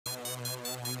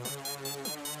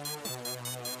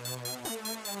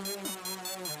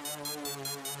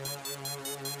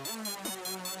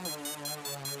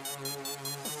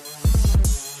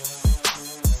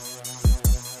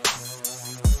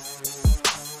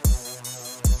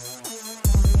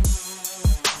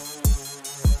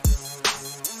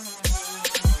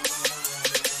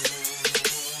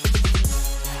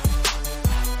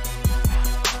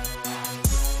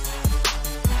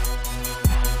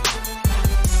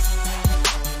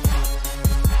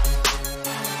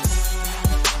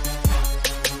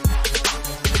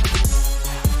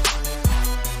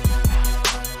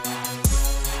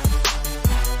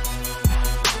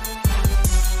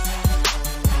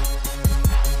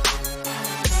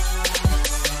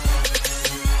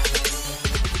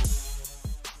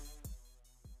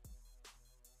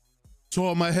To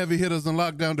all my heavy hitters and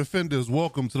lockdown defenders,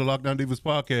 welcome to the Lockdown Divas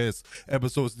podcast,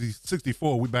 episode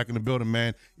 64. We back in the building,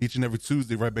 man, each and every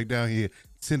Tuesday, right back down here,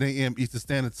 10 a.m. Eastern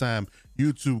Standard Time,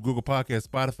 YouTube, Google Podcasts,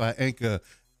 Spotify, Anchor,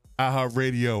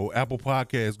 iHeartRadio, Apple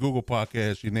Podcasts, Google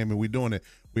Podcasts, you name it, we doing it.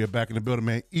 We are back in the building,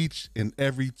 man, each and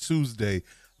every Tuesday,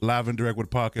 live and direct with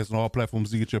the podcast on all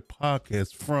platforms to get your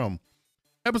podcast from.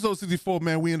 Episode 64,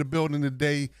 man, we in the building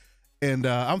today, and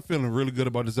I'm feeling really good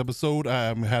about this episode.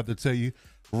 I have to tell you,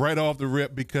 right off the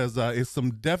rip, because it's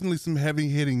definitely some heavy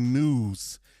hitting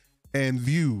news and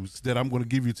views that I'm going to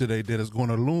give you today that is going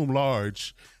to loom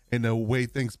large in the way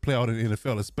things play out in the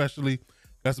NFL, especially.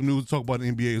 Got some news to talk about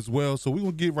in the NBA as well, so we're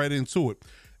going to get right into it.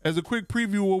 As a quick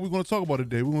preview of what we're going to talk about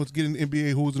today, we're going to get in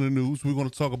NBA who's in the news. We're going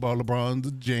to talk about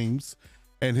LeBron James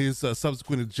and his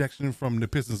subsequent ejection from the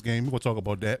Pistons game. We're going to talk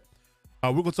about that.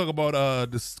 We're going to talk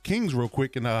about the Kings real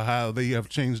quick and how they have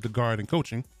changed the guard and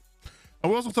coaching. And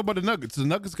we're also talking about the Nuggets. The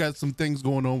Nuggets got some things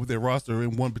going on with their roster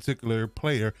and one particular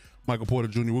player, Michael Porter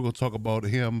Jr. We're going to talk about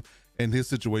him and his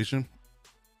situation.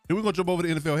 Then we're going to jump over the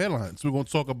NFL headlines. We're going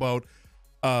to talk about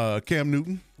Cam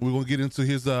Newton. We're going to get into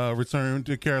his return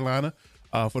to Carolina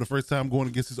for the first time going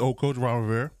against his old coach, Ron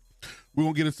Rivera. We're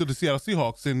going to get into the Seattle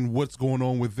Seahawks and what's going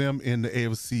on with them in the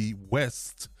AFC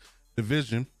West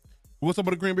division. We're going to talk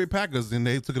about the Green Bay Packers, and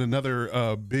they took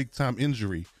another big-time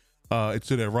injury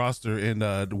to their roster and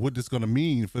what this is going to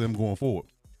mean for them going forward.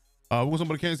 We're going to talk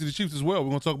about the Kansas City Chiefs as well.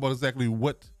 We're going to talk about exactly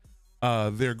what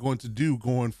they're going to do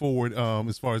going forward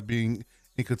as far as being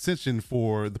in contention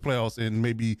for the playoffs and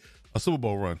maybe a Super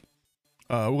Bowl run.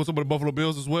 We're going to talk about the Buffalo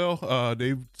Bills as well.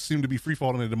 They seem to be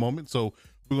free-falling at the moment, so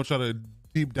we're going to try to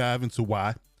deep dive into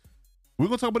why. We're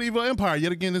going to talk about Evil Empire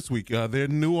yet again this week. They're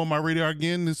new on my radar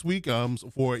again this week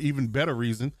for an even better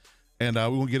reason. And we're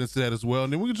going to get into that as well.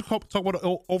 And then we're going to talk about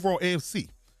the overall AFC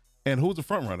and who's the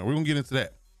front runner. We're going to get into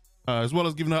that. As well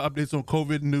as giving our updates on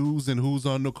COVID news and who's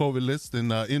on the COVID list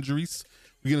and injuries.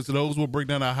 We get into those. We'll break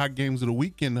down our hot games of the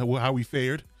week and how we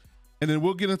fared. And then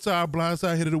we'll get into our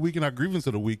blindside hit of the week and our grievance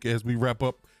of the week as we wrap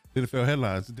up the NFL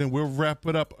headlines. And then we'll wrap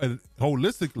it up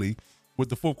holistically with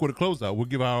the fourth quarter closeout. We'll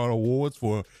give our awards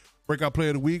for Breakout Player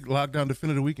of the Week, Lockdown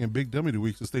Defender of the Week, and Big Dummy of the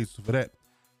Week. So stay tuned for that.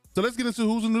 So let's get into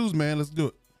who's in the news, man. Let's do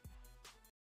it.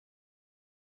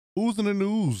 Who's in the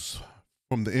news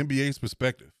from the NBA's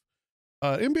perspective?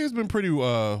 NBA has been pretty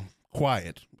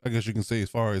quiet, I guess you can say, as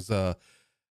far as hot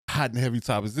and heavy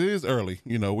topics. It is early.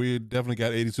 You know, we definitely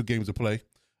got 82 games to play.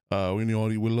 We're a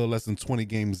little less than 20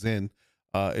 games in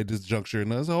at this juncture.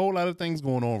 And there's a whole lot of things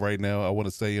going on right now, I want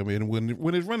to say. I mean,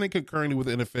 when it's running concurrently with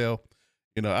the NFL,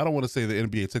 you know, I don't want to say the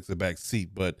NBA takes a back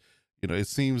seat, but, you know, it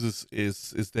seems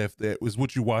it's that is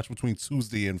what you watch between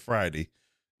Tuesday and Friday.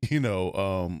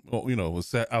 Outside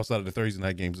of the Thursday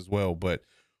night games as well. But,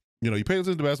 you know, you pay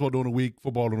attention to basketball during the week,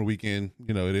 football on the weekend,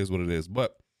 you know, it is what it is.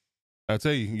 But I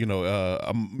tell you, you know,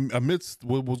 amidst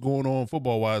what was going on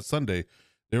football-wise Sunday,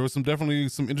 there was definitely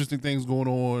some interesting things going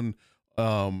on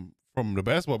from the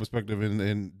basketball perspective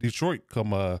in Detroit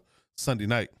come Sunday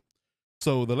night.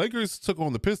 So the Lakers took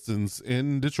on the Pistons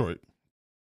in Detroit.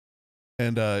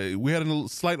 And we had a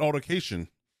slight altercation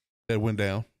that went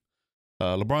down.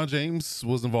 LeBron James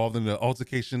was involved in the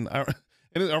altercation. And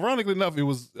ironically enough, it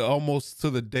was almost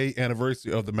to the day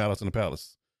anniversary of the Malice in the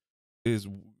Palace. It's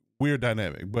weird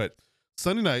dynamic. But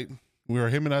Sunday night,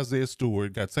 him and Isaiah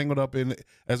Stewart got tangled up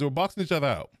as they were boxing each other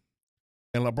out.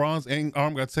 And LeBron's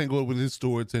arm got tangled with his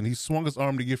Stewart's, and he swung his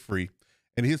arm to get free,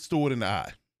 and he hit Stewart in the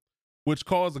eye, which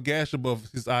caused a gash above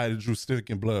his eye that drew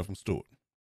significant blood from Stewart.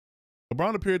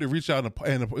 LeBron appeared to reach out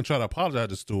and try to apologize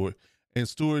to Stewart, and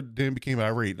Stewart then became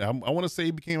irate. Now, I want to say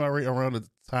he became irate around the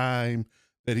time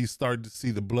that he started to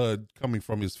see the blood coming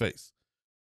from his face.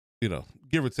 You know,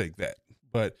 give or take that.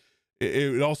 But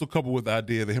it also coupled with the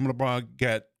idea that him and LeBron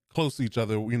got close to each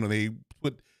other. You know,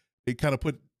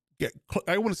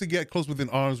 I want to say get close within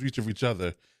arm's reach of each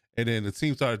other. And then the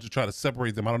team started to try to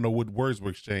separate them. I don't know what words were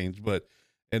exchanged,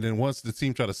 and then once the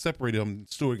team tried to separate them,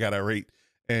 Stewart got irate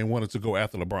and wanted to go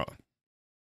after LeBron.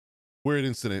 Weird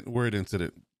incident.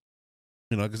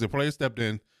 You know, because the player stepped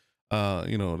in,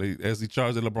 as he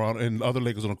charged at LeBron and other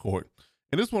Lakers on the court.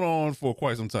 And this went on for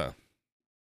quite some time.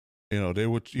 You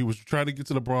know, he was trying to get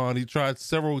to LeBron. He tried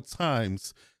several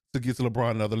times to get to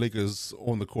LeBron and other Lakers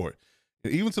on the court.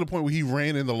 And even to the point where he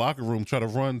ran in the locker room, tried to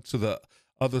run to the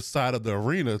other side of the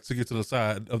arena to get to the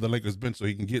side of the Lakers bench so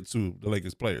he can get to the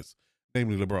Lakers players,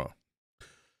 namely LeBron.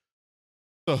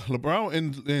 So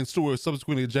LeBron and Stewart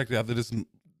subsequently ejected after this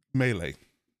melee.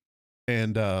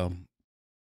 And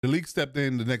the league stepped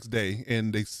in the next day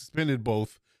and they suspended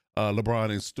both LeBron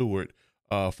and Stewart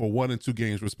for 1 and 2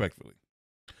 games respectively.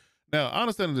 Now, I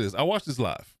understand this. I watched this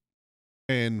live.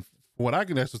 And what I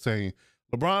can ascertain,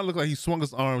 LeBron looked like he swung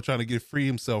his arm trying to get free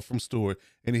himself from Stewart,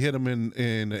 and he hit him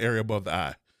in the area above the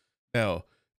eye. Now,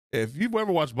 if you've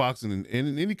ever watched boxing and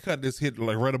any cut that's hit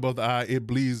like right above the eye, it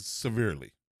bleeds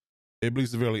severely. It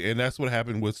bleeds severely, and that's what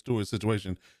happened with Stewart's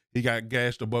situation. He got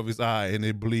gashed above his eye, and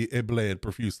it bled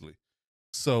profusely.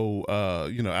 So,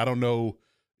 I don't know.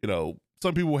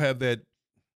 Some people have that,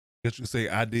 I guess you can say,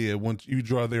 idea once you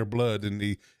draw their blood, and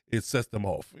it sets them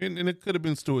off, and it could have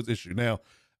been Stewart's issue. Now,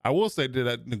 I will say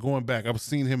that going back, I've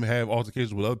seen him have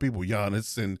altercations with other people,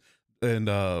 Giannis and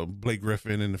Blake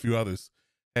Griffin and a few others,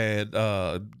 and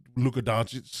Luka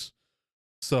Doncic.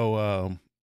 So,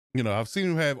 I've seen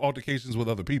him have altercations with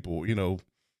other people,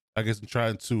 I guess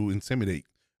trying to intimidate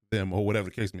them or whatever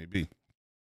the case may be.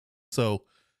 So,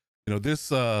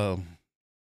 this, I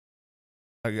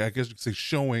guess you could say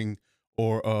showing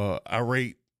or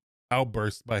irate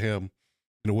outburst by him,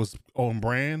 was on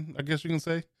brand, I guess you can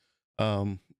say.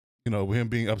 Him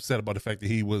being upset about the fact that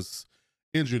he was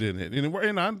injured in it.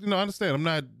 And I understand. I'm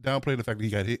not downplaying the fact that he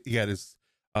got hit, he got his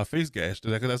face gashed.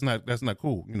 That's not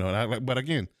cool. But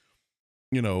again,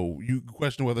 you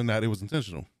question whether or not it was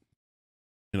intentional.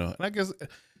 And I guess,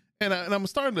 and I'm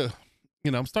starting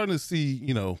to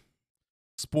see,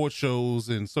 sports shows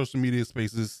and social media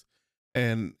spaces,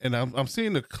 and I'm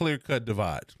seeing a clear cut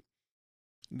divide.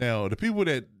 Now, the people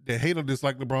that hate or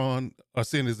dislike LeBron are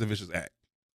seeing it as a vicious act,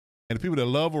 and the people that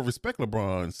love or respect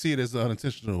LeBron see it as an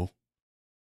unintentional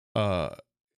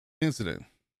incident.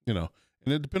 And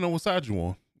it depends on what side you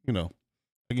on.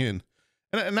 Again,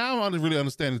 and now I'm really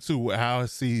understanding too how I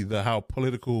see how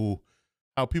people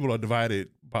are divided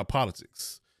by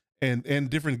politics and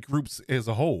different groups as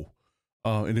a whole.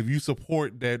 And if you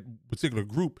support that particular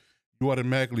group, you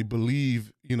automatically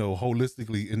believe,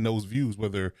 holistically in those views,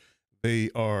 whether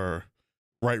they are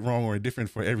right, wrong, or indifferent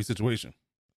for every situation.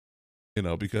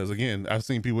 Because again, I've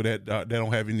seen people that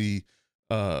don't have any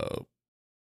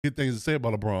good things to say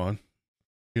about LeBron,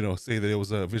 say that it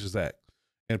was a vicious act.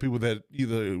 And people that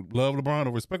either love LeBron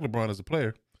or respect LeBron as a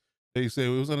player, they say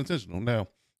it was unintentional. Now,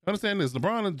 understand this: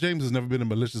 LeBron James has never been a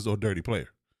malicious or dirty player.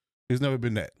 He's never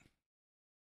been that.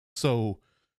 So,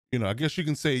 I guess you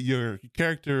can say your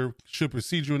character should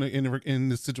precede you in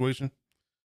this situation.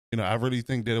 I really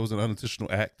think that it was an unintentional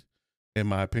act, in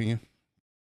my opinion.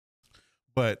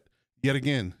 But yet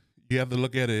again, you have to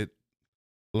look at it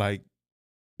like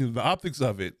the optics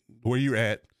of it, where you're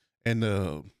at, and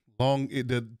how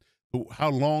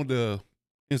long the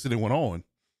incident went on.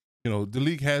 The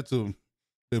league the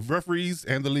referees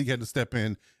and the league had to step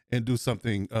in and do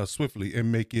something swiftly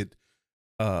and make it,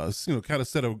 kind of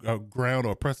set a ground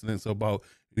or precedence about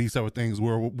these type of things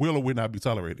where will or will not be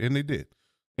tolerated, and they did.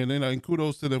 And then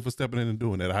kudos to them for stepping in and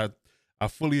doing that. I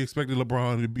fully expected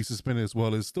LeBron to be suspended as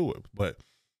well as Stewart, but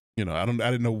I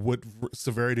didn't know what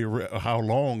severity or how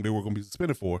long they were going to be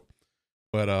suspended for.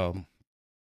 But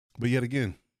yet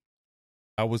again,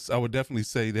 I would definitely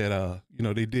say that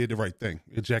they did the right thing,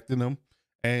 ejecting them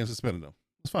and suspending them.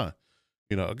 It's fine.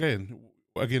 Again,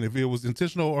 if it was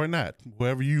intentional or not,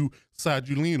 whoever side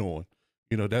you lean on,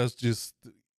 that's just,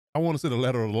 I want to say the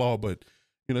letter of the law, but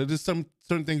there's some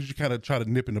certain things you kind of try to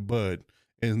nip in the bud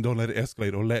and don't let it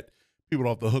escalate or let people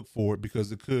off the hook for it,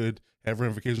 because it could have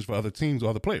ramifications for other teams or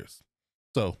other players.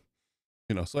 So,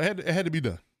 so it had to be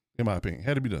done, in my opinion. It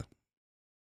had to be done.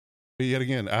 But yet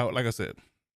again, like I said,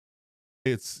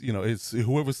 it's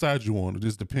whoever side you on. It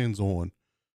just depends on,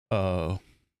 how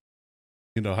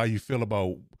you feel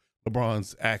about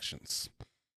LeBron's actions,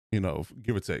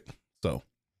 give or take. So,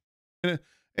 and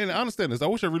I understand this. I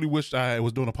really wished I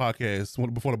was doing a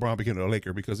podcast before LeBron became a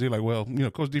Laker, because you're like, well,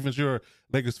 Coach Defense, you're a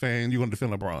Lakers fan, you're going to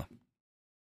defend LeBron.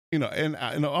 And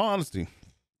in all honesty,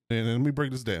 and let me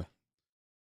break this down.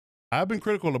 I've been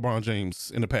critical of LeBron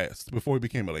James in the past before he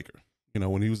became a Laker.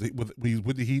 When he was with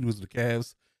the Heat, was the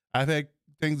Cavs. I've had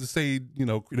things to say.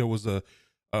 There was a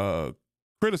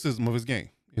criticism of his game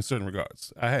in certain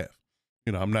regards. I have.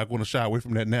 I'm not going to shy away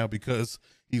from that now because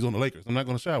he's on the Lakers. I'm not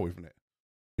going to shy away from that.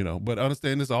 But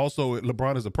understand this also: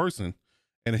 LeBron is a person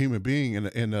and a human being, and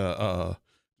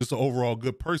just an overall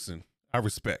good person. I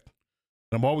respect,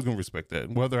 and I'm always going to respect that,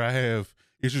 whether I have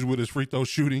issues with his free throw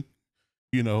shooting,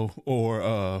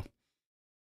 or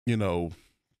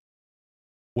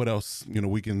what else,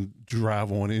 we can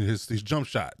drive on in his jump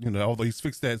shot, although he's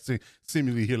fixed that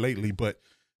seemingly here lately, but,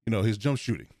 his jump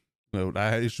shooting, I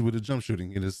had issue with his jump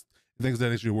shooting and his things of that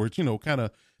nature where, kind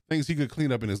of things he could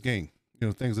clean up in his game,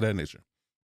 things of that nature.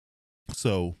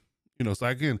 So, so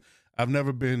again, I've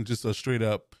never been just a straight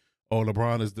up, oh,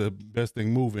 LeBron is the best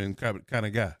thing moving kind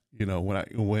of guy.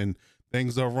 When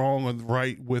things are wrong or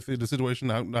right with the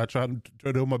situation, I try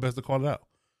to do my best to call it out.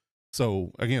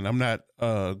 So again, I'm not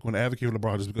going to advocate for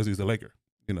LeBron just because he's a Laker,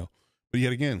 you know. But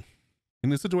yet again, in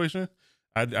this situation,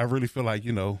 I really feel like,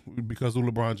 you know, because who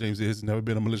LeBron James is, he's never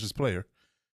been a malicious player.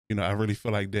 You know, I really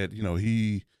feel like that, you know,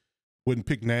 he wouldn't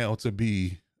pick now to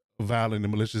be violent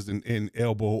and malicious and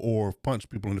elbow or punch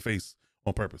people in the face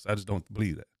on purpose. I just don't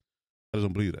believe that. I just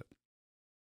don't believe that.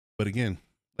 But again,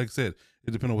 like I said,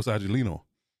 it depends on what side you lean on.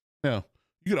 Now,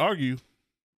 you could argue,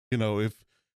 you know, if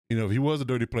he was a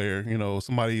dirty player, you know,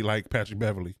 somebody like Patrick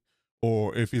Beverly,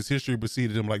 or if his history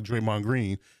preceded him like Draymond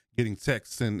Green, getting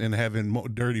texts and having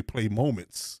dirty play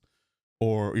moments,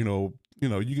 or you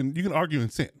can argue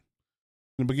intent.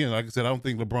 And again, like I said, I don't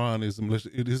think LeBron is a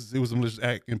malicious. It was a malicious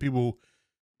act, and people,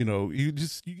 you know, you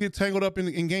get tangled up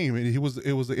in game, and it was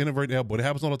an inadvertent elbow. It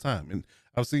happens all the time, and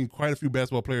I've seen quite a few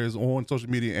basketball players on social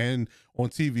media and on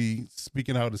TV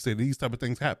speaking out to say these type of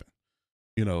things happen.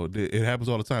 You know, it happens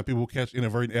all the time. People catch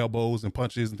inadvertent elbows and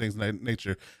punches and things of that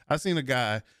nature. I seen a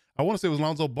guy, I want to say it was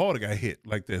Lonzo Ball that got hit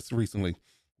like this recently,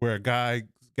 where a guy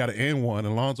got an N1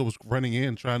 and Lonzo was running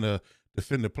in trying to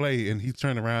defend the play, and he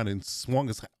turned around and swung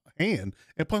his hand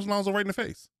and punched Lonzo right in the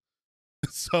face.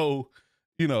 So,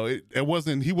 you know, he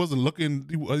wasn't looking,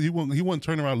 he wasn't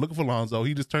turning around looking for Lonzo.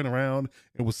 He just turned around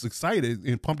and was excited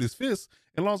and pumped his fist,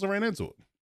 and Lonzo ran into it.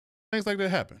 Things like that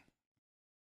happen.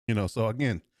 You know, so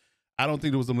again, I don't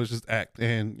think it was a malicious act.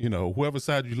 And, you know, whoever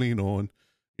side you lean on,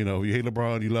 you know, you hate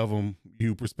LeBron, you love him,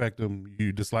 you respect him,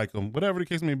 you dislike him, whatever the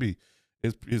case may be.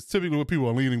 It's typically what people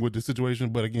are leaning with the situation.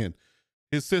 But again,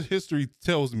 his history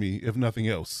tells me, if nothing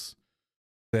else,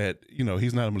 that, you know,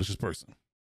 he's not a malicious person.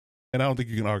 And I don't think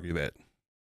you can argue that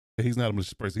he's not a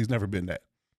malicious person. He's never been that.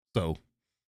 So,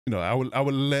 you know, I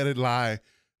would let it lie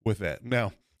with that.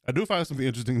 Now, I do find something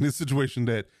interesting in this situation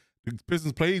that the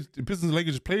Pistons and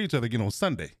Lakers played each other again on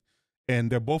Sunday. And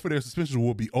both of their suspensions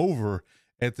will be over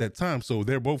at that time. So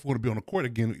they're both going to be on the court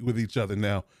again with each other.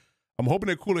 Now, I'm hoping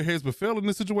that cooler heads prevail in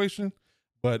this situation,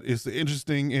 but it's an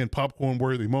interesting and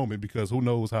popcorn-worthy moment because who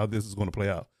knows how this is going to play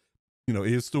out. You know,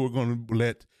 is Stewart going to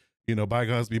let, you know,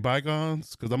 bygones be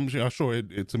bygones? Because I'm sure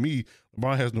it, to me,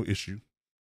 LeBron has no issue.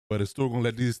 But is Stewart going to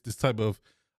let this type of,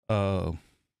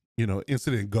 you know,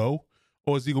 incident go?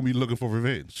 Or is he going to be looking for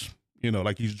revenge? You know,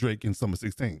 like he's Drake in Summer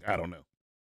 16. I don't know.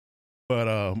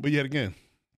 But yet again,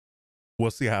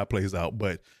 we'll see how it plays out.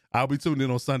 But I'll be tuned in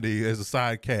on Sunday as a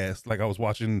side cast, like I was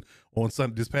watching on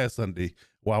this past Sunday.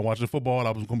 While I'm watching football,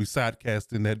 I was going to be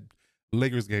sidecasting that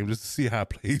Lakers game just to see how it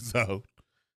plays out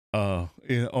on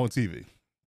TV.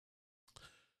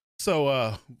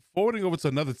 So forwarding over to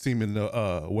another team in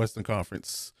the Western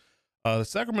Conference, the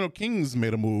Sacramento Kings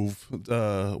made a move,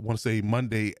 I want to say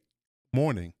Monday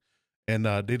morning. And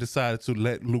they decided to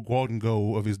let Luke Walton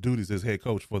go of his duties as head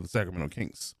coach for the Sacramento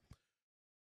Kings,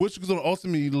 which is going to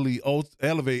ultimately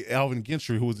elevate Alvin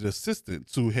Gentry, who was the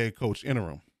assistant, to head coach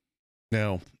interim.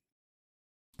 Now,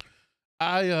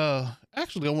 I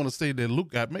want to say that Luke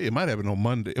it might have been on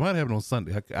Monday. It might have been on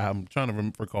Sunday. I'm trying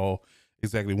to recall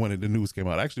exactly when the news came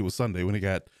out. Actually, it was Sunday when he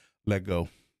got let go.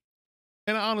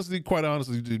 And quite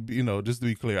honestly, you know, just to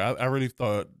be clear, I really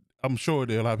thought, I'm sure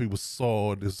that a lot of people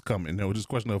saw this coming. There was just a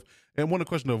question of, and one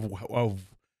question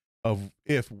of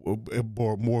if,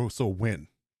 or more so when.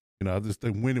 You know, I just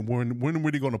think when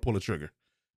were they going to pull the trigger?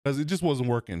 Because it just wasn't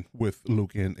working with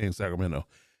Luke in Sacramento.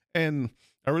 And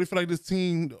I really feel like this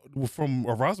team, from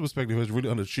a roster perspective, has really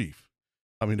underachieved.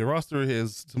 I mean, the roster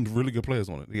has some really good players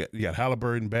on it. You got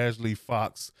Halliburton, Bagley,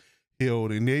 Fox,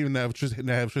 Hill, and they even have Tristan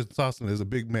Thompson as a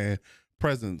big man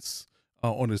presence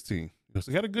on this team. You know,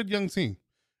 so they got a good young team.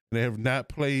 And they have not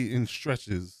played in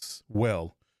stretches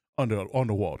well under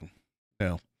Walton.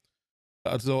 Now,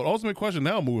 so the ultimate question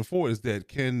now moving forward is that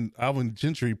can Alvin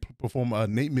Gentry perform a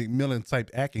Nate McMillan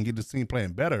type act and get this team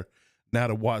playing better now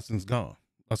that Walton's gone?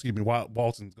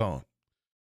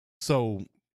 So,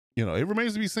 you know, it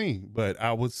remains to be seen. But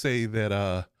I would say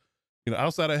that, you know,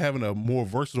 outside of having a more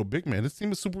versatile big man, this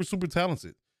team is super, super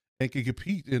talented and can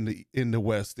compete in the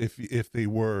West if they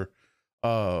were,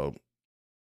 I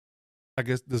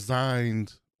guess,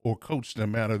 designed or coached in a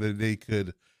manner that they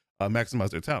could maximize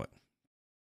their talent.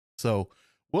 So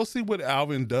we'll see what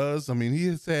Alvin does. I mean, he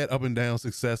has had up and down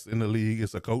success in the league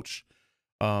as a coach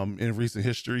in recent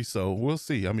history. So we'll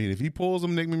see. I mean, if he pulls a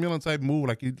Nick McMillan type move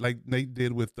like Nate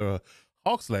did with the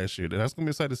Hawks last year, then that's gonna be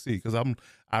exciting to see. Because I'm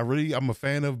a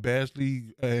fan of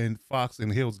Bagley and Fox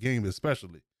and Hill's game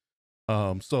especially.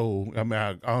 So I mean,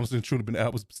 I honestly and truly I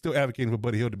was still advocating for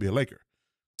Buddy Hield to be a Laker.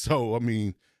 So I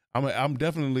mean, I'm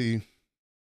definitely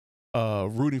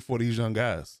rooting for these young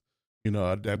guys. You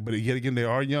know, but yet again, they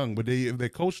are young, but if they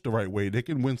coach the right way, they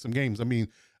can win some games. I mean,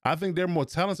 I think they're more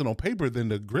talented on paper than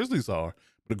the Grizzlies are.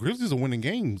 But the Grizzlies are winning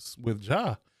games with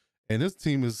Ja, and this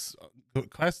team is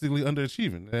classically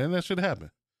underachieving, and that shouldn't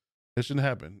happen. It shouldn't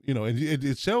happen, you know. And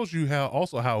it shows you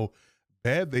how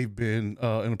bad they've been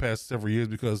in the past several years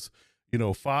because you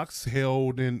know Fox,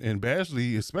 Held, and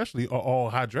Badgley especially are all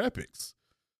high draft picks.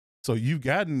 So you've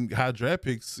gotten high draft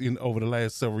picks in over the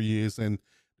last several years, and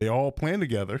they all playing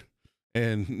together,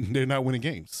 and they're not winning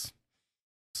games.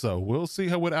 So we'll see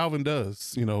what Alvin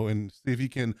does, you know, and see if he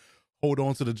can hold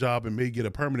on to the job and may get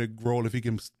a permanent role if he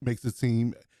can make the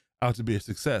team out to be a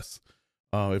success.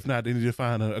 If not, they need to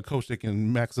find a coach that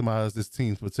can maximize this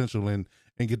team's potential and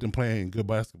get them playing good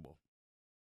basketball.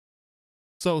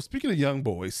 So speaking of young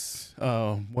boys,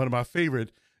 one of my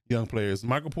favorite young players,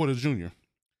 Michael Porter Jr.,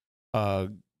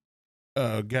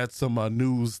 got some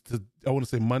news I want to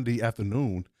say Monday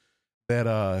afternoon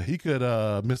that he could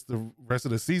miss the rest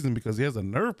of the season because he has a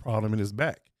nerve problem in his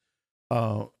back.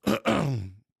 And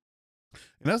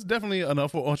that's definitely an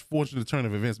unfortunate turn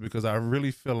of events because I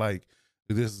really feel like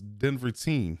this Denver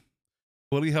team,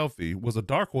 fully healthy, was a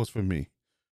dark horse for me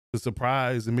to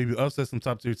surprise and maybe upset some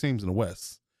top tier teams in the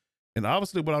West. And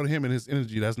obviously without him and his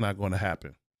energy, that's not going to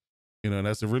happen. You know, and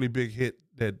that's a really big hit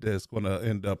that's going to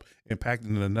end up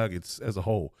impacting the Nuggets as a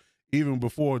whole, even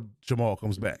before Jamal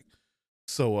comes back.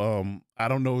 So I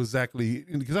don't know exactly,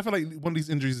 because I feel like one of these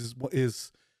injuries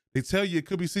is they tell you it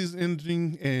could be season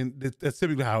ending, and that's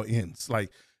typically how it ends.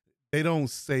 Like they don't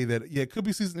say that, yeah, it could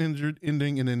be season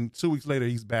ending, and then 2 weeks later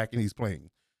he's back and he's playing.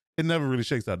 It never really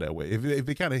shakes out that way. If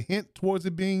they kind of hint towards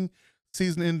it being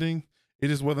season ending,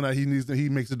 it is whether or not he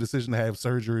makes a decision to have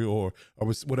surgery or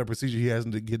whatever procedure he has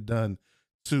to get done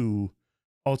to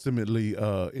ultimately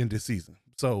end this season.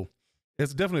 So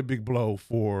it's definitely a big blow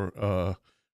for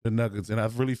the Nuggets, and I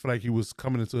really feel like he was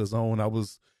coming into his own. I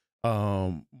was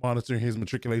monitoring his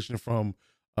matriculation from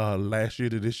last year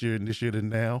to this year and this year to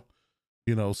now.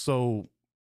 You know, so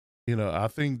you know I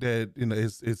think that you know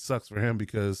it sucks for him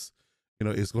because you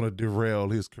know it's going to derail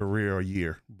his career a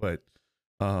year, but.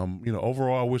 You know,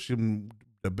 overall, I wish him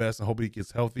the best and hope he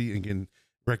gets healthy and can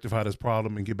rectify this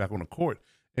problem and get back on the court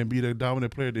and be the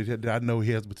dominant player that I know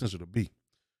he has the potential to be.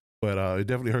 But it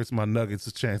definitely hurts my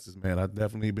Nuggets' chances, man. I've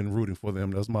definitely been rooting for them.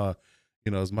 That's my,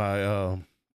 you know, it's my, them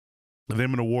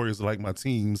and the Warriors are like my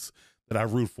teams that I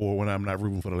root for when I'm not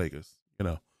rooting for the Lakers, you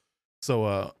know. So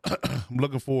I'm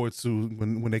looking forward to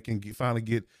when they can finally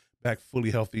get back fully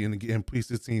healthy and piece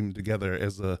this team together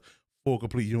as a full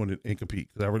complete unit and compete,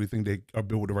 because I really think they are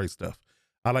built with the right stuff.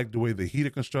 I like the way the Heat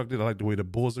are constructed. I like the way the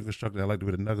Bulls are constructed. I like the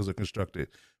way the Nuggets are constructed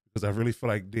because I really feel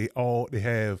like they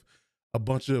have a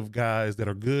bunch of guys that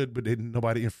are good, but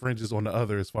nobody infringes on the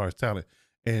other as far as talent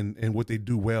and what they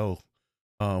do well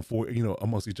for you know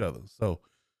amongst each other. So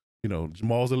you know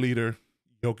Jamal's a leader.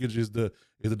 Jokic is the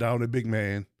dominant big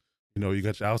man. You know you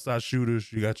got your outside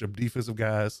shooters, you got your defensive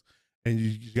guys, and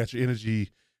you got your energy.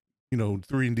 You know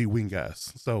 3-and-D wing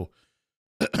guys. So.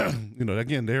 You know,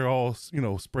 again, they're all you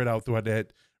know spread out throughout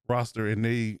that roster, and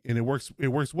it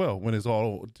works well when it's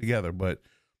all together. But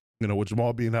you know, with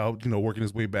Jamal being out, you know, working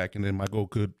his way back, and then Michael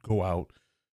could go out,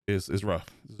 is rough.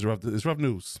 It's rough. It's rough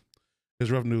news.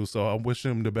 It's rough news. So I wish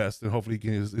him the best, and hopefully he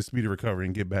can his speedy recovery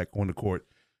and get back on the court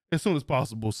as soon as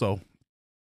possible. So,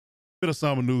 bit of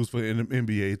some news for the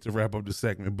NBA to wrap up the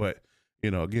segment, but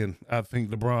you know, again, I think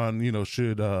LeBron, you know,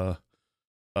 should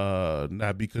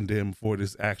not be condemned for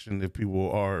this action if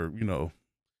people are, you know,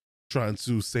 trying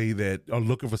to say that or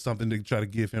looking for something to try to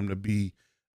give him to be,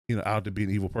 you know, out to be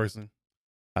an evil person.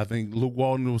 I think Luke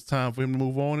Walton, it was time for him to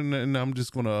move on, and I'm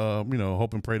just gonna, you know,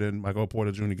 hope and pray that Michael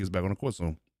Porter Jr. gets back on the court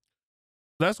soon.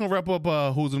 That's gonna wrap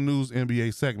up Who's in the News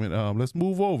NBA segment. Let's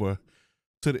move over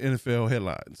to the NFL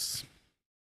headlines.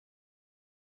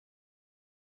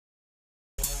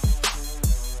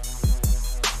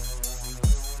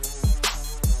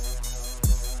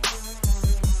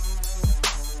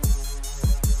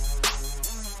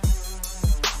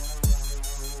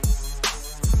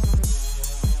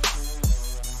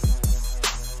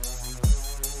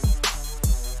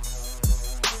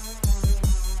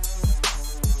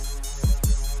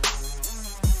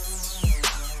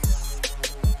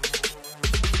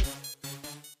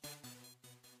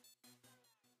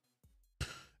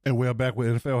 And we're back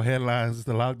with NFL headlines. It's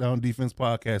the Lockdown Defense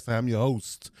Podcast. I'm your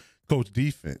host, Coach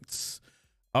Defense.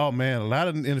 Oh man, a lot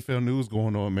of NFL news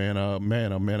going on, man.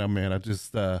 Man. I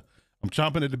just I'm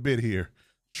chomping at the bit here,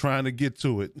 trying to get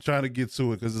to it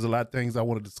because there's a lot of things I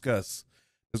want to discuss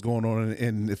that's going on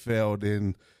in the field,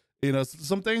 and you know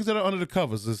some things that are under the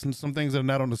covers. There's some things that are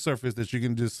not on the surface that you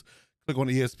can just click on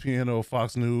ESPN or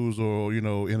Fox News or you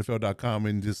know NFL.com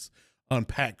and just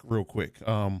unpack real quick.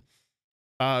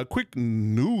 Quick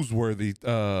newsworthy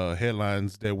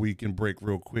headlines that we can break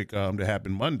real quick that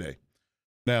happened Monday.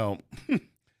 Now,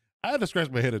 I had to scratch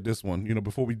my head at this one,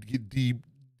 before we get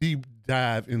deep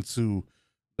dive into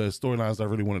the storylines I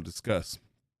really want to discuss.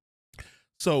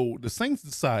 So the Saints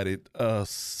decided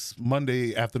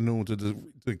Monday afternoon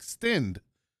to extend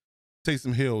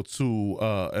Taysom Hill to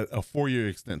a 4-year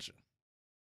extension.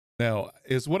 Now,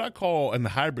 it's what I call an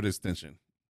hybrid extension,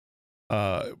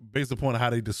 based upon how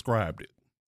they described it.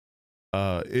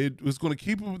 It was going to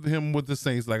keep him with the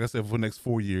Saints, like I said, for the next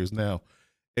 4 years. Now,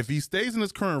 if he stays in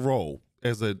his current role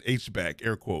as an H-back,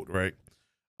 air quote, right,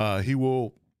 he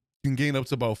can gain up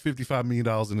to about $55 million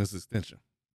in this extension.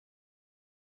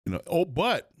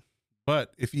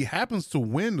 But if he happens to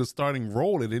win the starting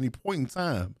role at any point in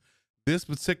time, this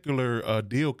particular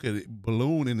deal could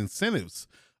balloon in incentives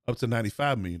up to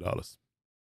 $95 million.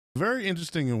 Very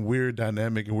interesting and weird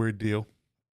dynamic and weird deal.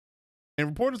 And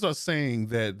reporters are saying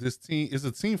that this team is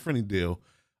a team-friendly deal,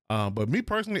 but me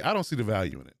personally, I don't see the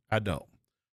value in it. I don't.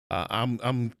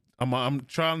 I'm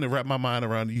trying to wrap my mind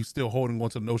around you still holding on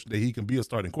to the notion that he can be a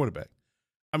starting quarterback.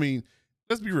 I mean,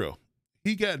 let's be real.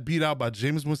 He got beat out by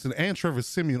Jameis Winston and Trevor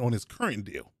Siemian on his current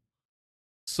deal.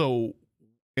 So,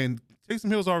 and Taysom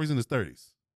Hill's always in his 30s.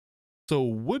 So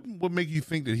what would make you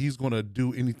think that he's going to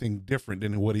do anything different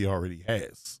than what he already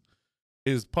has?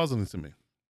 Is puzzling to me.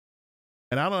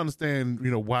 And I don't understand,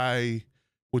 why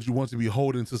would you want to be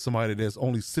holding to somebody that's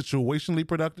only situationally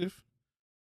productive?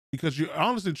 Because you're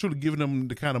honestly truly giving them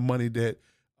the kind of money that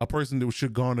a person that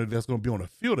should garner that's going to be on the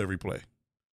field every play.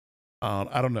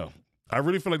 I don't know. I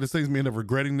really feel like the Saints may end up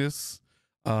regretting this.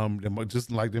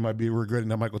 Just like they might be regretting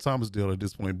that Michael Thomas deal at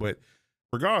this point. But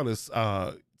regardless,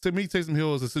 to me, Taysom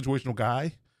Hill is a situational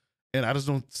guy. And I just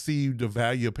don't see the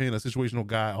value of paying a situational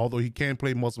guy, although he can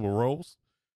play multiple roles.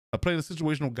 Playing a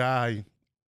situational guy,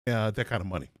 that kind of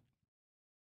money.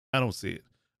 I don't see it.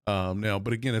 Now,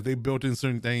 but again, if they built in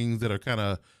certain things that are kind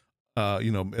of,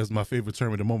 as my favorite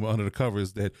term at the moment, under the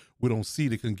covers, that we don't see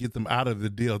that can get them out of the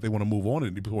deal if they want to move on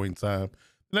at any point in time,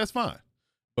 then that's fine.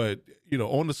 But,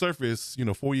 on the surface,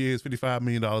 4 years, $55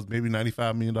 million, maybe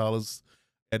 $95 million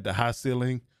at the high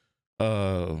ceiling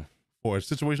for a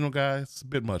situational guy, it's a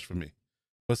bit much for me.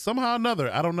 But somehow or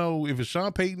another, I don't know if it's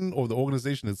Sean Payton or the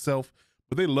organization itself,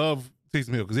 but they love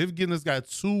Taysom Hill because they've given this guy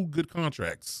 2 good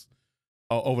contracts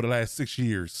over the last 6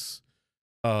 years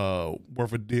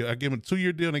worth of deal. I gave him a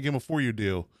 2-year deal and I gave him a 4-year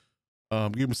deal.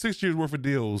 Gave him 6 years worth of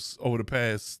deals over the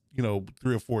past, 3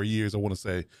 or 4 years, I want to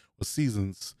say, or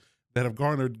seasons that have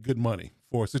garnered good money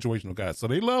for a situational guy. So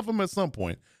they love him at some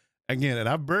point. Again, and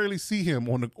I barely see him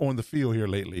on the field here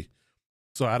lately.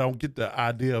 So I don't get the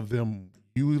idea of them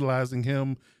utilizing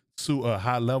him to a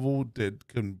high level that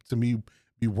can, to me,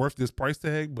 be worth this price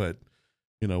tag. But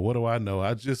what do I know?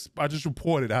 I just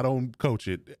reported. I don't coach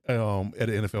it at an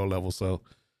NFL level, so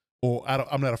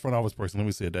I'm not a front office person. Let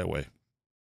me say it that way.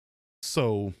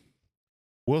 So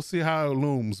we'll see how it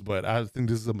looms, but I think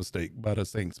this is a mistake by the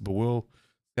Saints. But we'll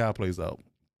see how it plays out.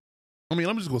 I mean,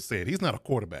 I'm just gonna say it. He's not a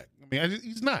quarterback. I mean,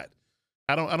 he's not.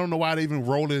 I don't know why they even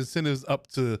roll the incentives up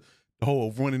to the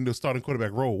whole running the starting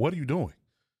quarterback role. What are you doing?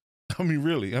 I mean,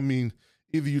 really. I mean,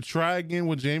 either you try again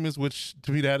with Jameis, which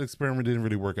to me that experiment didn't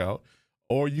really work out,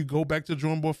 or you go back to the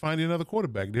drawing board, finding another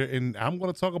quarterback there. And I'm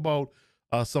going to talk about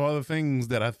some other things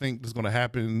that I think is going to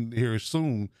happen here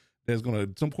soon. Some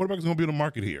quarterbacks are going to be on the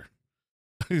market here.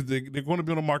 They're going to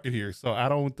be on the market here. So I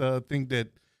don't think that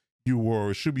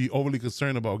you should be overly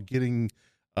concerned about getting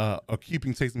or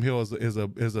keeping Taysom Hill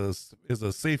as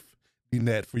a safety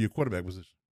net for your quarterback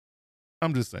position.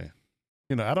 I'm just saying.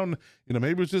 I don't.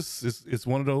 Maybe it's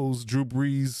one of those Drew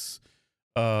Brees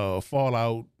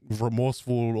fallout,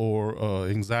 remorseful or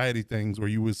anxiety things where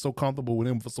you were so comfortable with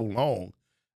him for so long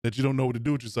that you don't know what to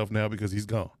do with yourself now because he's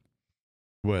gone.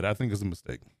 But I think it's a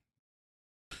mistake.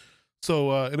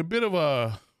 So in a bit of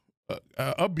a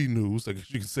upbeat news, I guess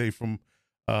you could say, from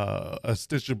a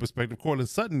Stitcher perspective, Courtland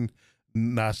Sutton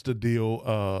notched a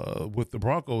deal with the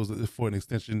Broncos for an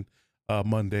extension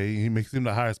Monday. He makes him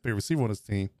the highest paid receiver on his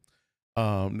team.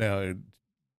 Now,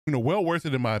 well worth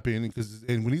it in my opinion, because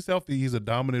when he's healthy, he's a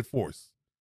dominant force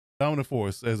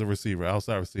as a receiver,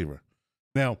 outside receiver.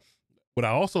 Now, what I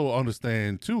also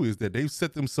understand too is that they've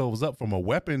set themselves up from a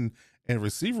weapon and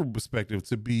receiver perspective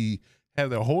to have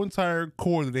their whole entire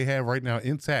core that they have right now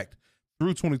intact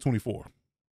through 2024.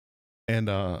 And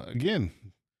again,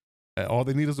 all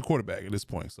they need is a quarterback at this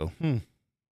point. So,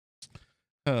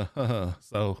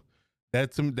 so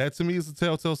that to me is a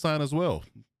telltale sign as well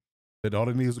that all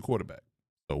they need is a quarterback.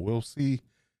 So we'll see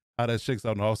how that shakes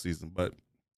out in the offseason. But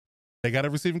they got a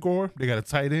receiving core, they got a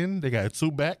tight end, they got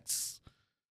 2 backs,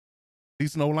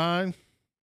 decent O-line.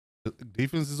 The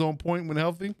defense is on point when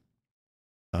healthy.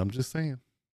 I'm just saying.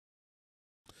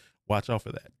 watch out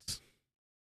for that.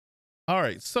 All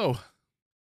right, so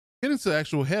get into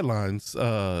actual headlines,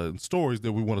 stories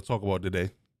that we want to talk about today.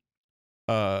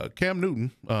 Cam Newton,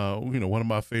 one of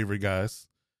my favorite guys,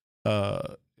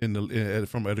 from at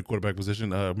the quarterback position,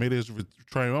 made his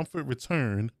triumphant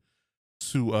return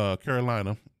to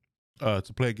Carolina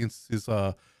to play against his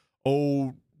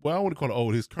old, well, I want to call it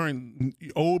old, his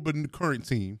old but current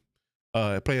team.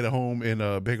 Played at home in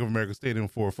Bank of America Stadium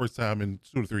for the first time in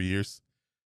 2 to 3 years.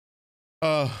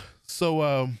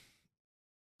 So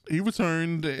he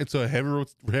returned into a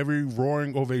heavy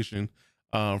roaring ovation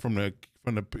from the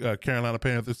Carolina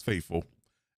Panthers faithful,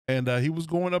 and he was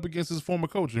going up against his former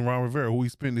coach, Ron Rivera, who he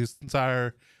spent his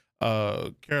entire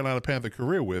Carolina Panther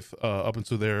career with up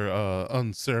until their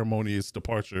unceremonious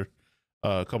departure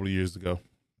a couple of years ago.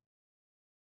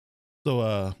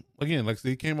 So again, like I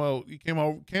said, Cam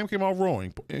came out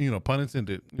roaring, pun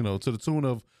intended, to the tune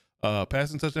of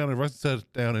passing touchdown and rushing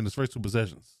touchdown in his first 2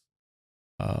 possessions.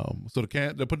 So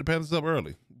they put the Panthers up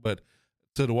early, but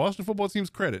to the Washington football team's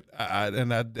credit,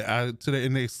 today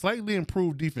in a slightly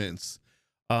improved defense,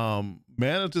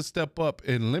 managed to step up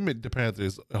and limit the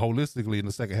Panthers holistically in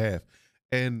the second half.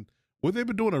 And what they've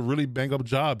been doing a really bang up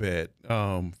job at,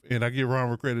 and I give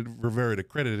Ron Rivera the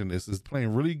credit in this, is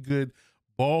playing really good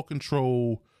ball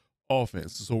control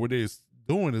offense. So what they're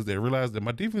doing is they realize that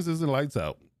my defense isn't lights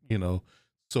out,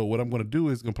 So what I'm going to do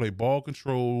is going to play ball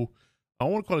control. I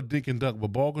don't want to call it dink and dunk, but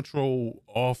ball control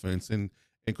offense and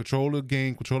control the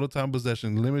game, control the time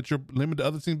possession, limit the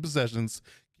other team's possessions,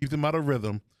 keep them out of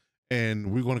rhythm,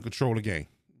 and we're going to control the game.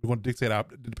 We're going to dictate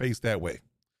out the pace that way.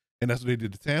 And that's what they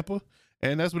did to Tampa,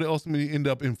 and that's what they ultimately end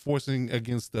up enforcing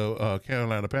against the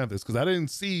Carolina Panthers, because I didn't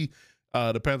see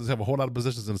the Panthers have a whole lot of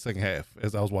possessions in the second half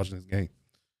as I was watching this game.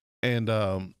 And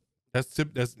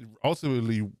that's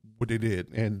ultimately what they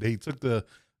did. And they took the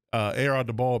air out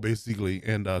the ball basically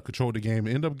and controlled the game and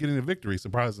ended up getting a victory,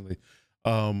 surprisingly,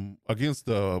 against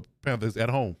the Panthers at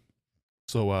home.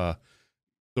 So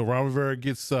Ron Rivera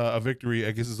gets a victory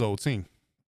against his old team.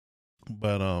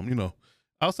 But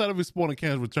outside of his sporting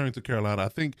Cam's return to Carolina, I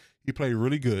think he played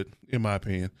really good, in my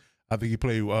opinion. I think he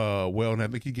played well, and I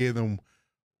think he gave them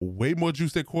way more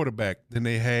juice at quarterback than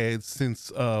they had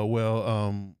since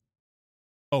Cam.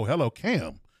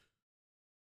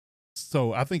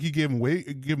 So I think he gave him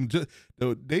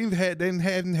they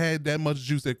hadn't had that much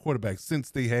juice at quarterback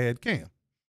since they had Cam.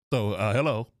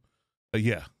 So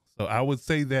yeah. So I would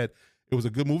say that it was a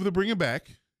good move to bring him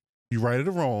back. You righted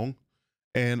it wrong,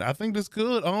 and I think this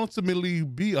could ultimately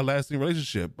be a lasting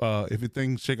relationship if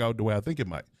things shake out the way I think it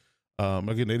might.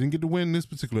 Again, they didn't get to win this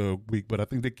particular week, but I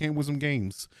think they came with some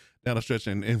games down the stretch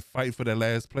and fight for that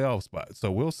last playoff spot.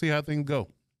 So we'll see how things go.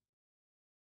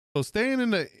 So staying in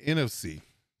the NFC,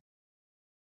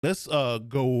 let's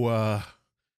go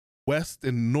west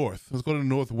and north. Let's go to the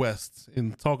Northwest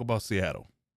and talk about Seattle.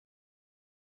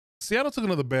 Seattle took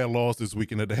another bad loss this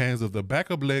weekend at the hands of the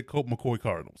backup-led Colt McCoy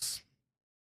Cardinals.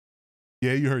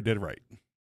 Yeah, you heard that right.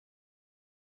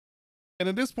 And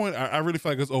at this point, I really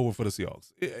feel like it's over for the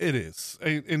Seahawks. It is.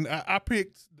 And I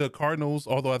picked the Cardinals,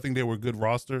 although I think they were a good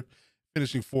roster,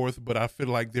 finishing 4th, but I feel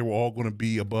like they were all going to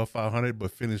be above 500, but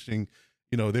finishing,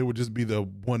 they would just be the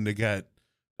one that got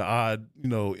the odd,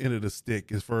 end of the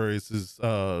stick as far as his,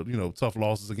 tough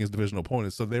losses against divisional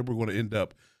opponents. So they were going to end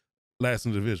up last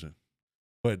in the division.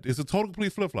 But it's a total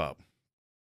complete flip-flop.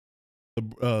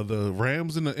 The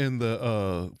Rams and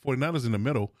the 49ers in the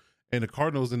middle, and the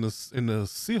Cardinals and the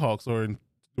Seahawks are in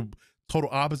the total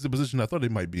opposite position I thought they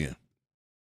might be in.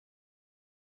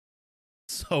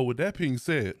 So with that being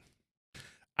said,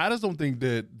 I just don't think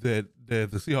that the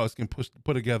Seahawks can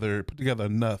put together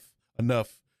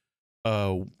enough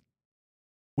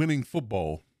winning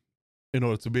football in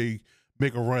order to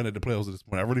make a run at the playoffs at this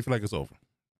point. I really feel like it's over.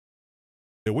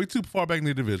 They're way too far back in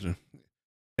the division,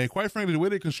 and quite frankly, the way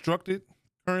they constructed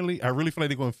currently, I really feel like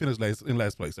they're going to finish in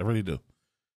last place. I really do.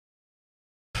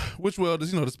 Which, well,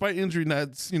 despite injury,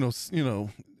 despite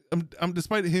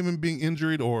him being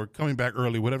injured or coming back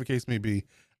early, whatever case may be,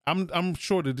 I'm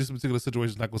sure that this particular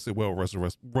situation is not going to sit well with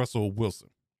Russell Wilson.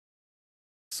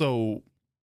 So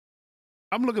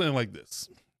I'm looking at it like this.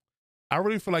 I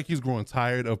really feel like he's growing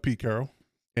tired of Pete Carroll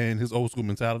and his old school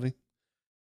mentality.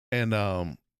 And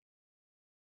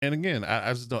again,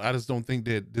 I just don't think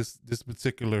that this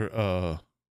particular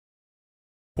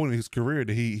point in his career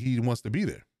that he wants to be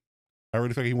there. I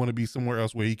really feel like he want to be somewhere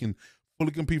else where he can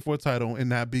fully compete for a title and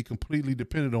not be completely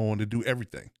dependent on to do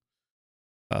everything.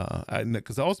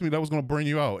 Because ultimately that was going to burn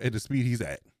you out at the speed he's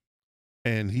at.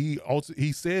 And he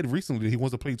said recently that he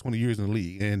wants to play 20 years in the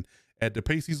league. And at the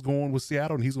pace he's going with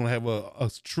Seattle, and he's going to have a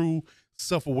true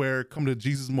self-aware, come to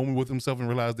Jesus moment with himself and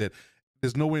realize that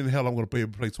there's no way in hell I'm going to be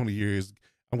able to play 20 years.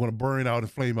 I'm going to burn out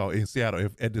and flame out in Seattle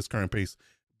at this current pace,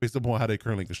 based upon how they're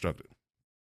currently constructed.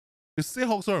 The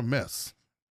Seahawks are a mess.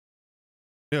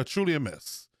 They are truly a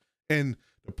mess. And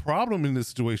the problem in this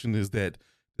situation is that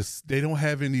they don't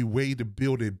have any way to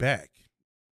build it back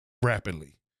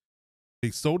rapidly.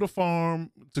 They sold the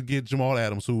farm to get Jamal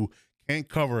Adams, who can't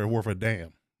cover worth a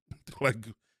damn. Like,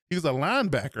 he's a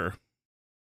linebacker.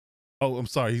 Oh, I'm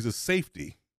sorry. He's a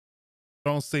safety.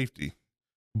 Strong safety.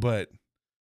 But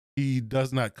he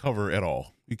does not cover at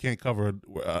all. He can't cover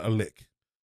a lick.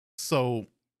 So,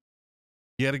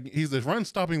 he's a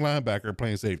run-stopping linebacker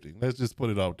playing safety. Let's just put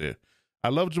it out there. I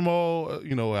love Jamal.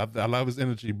 I love his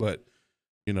energy, but,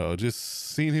 just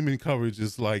seeing him in coverage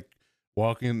is like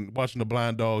watching a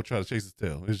blind dog try to chase his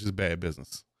tail. It's just bad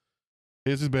business.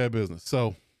 It's just bad business.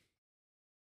 So,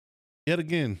 yet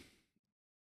again,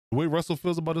 the way Russell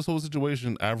feels about this whole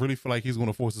situation, I really feel like he's going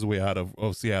to force his way out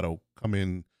of Seattle come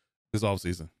in this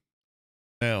offseason.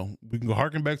 Now, we can go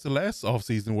harken back to last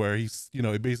offseason where he's, he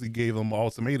basically gave them an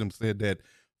ultimatum, said that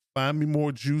find me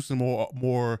more juice and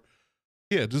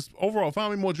just overall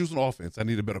find me more juice on offense. I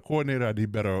need a better coordinator. I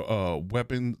need better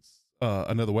weapons,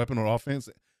 another weapon on offense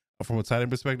from a tight end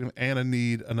perspective, and I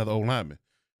need another O-lineman.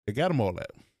 They got them all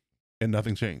that, and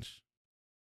nothing changed.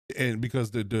 And because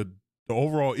the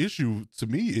overall issue to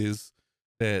me is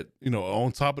that,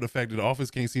 on top of the fact that the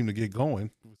offense can't seem to get going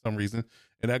for some reason,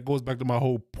 and that goes back to my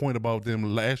whole point about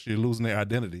them last year losing their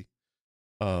identity.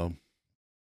 But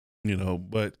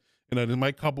it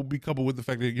might be coupled with the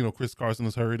fact that, Chris Carson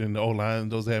is hurt and the O-line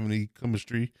doesn't have any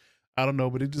chemistry. I don't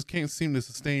know, but it just can't seem to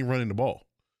sustain running the ball.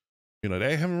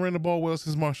 They haven't run the ball well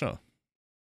since Marshawn.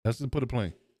 That's to put it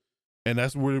plain. And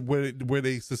that's where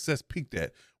they success peaked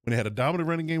at. When they had a dominant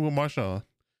running game with Marshawn,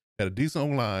 had a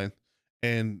decent O-line,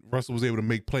 and Russell was able to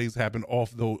make plays happen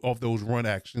off those run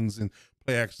actions and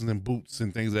play actions and boots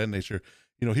and things of that nature.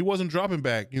 He wasn't dropping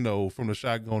back, from the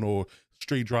shotgun or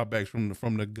straight dropbacks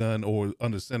from the gun or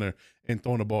under center and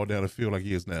throwing the ball down the field like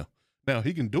he is now. Now,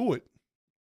 he can do it.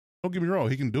 Don't get me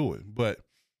wrong, he can do it. But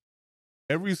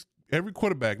every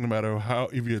quarterback, no matter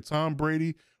if you're Tom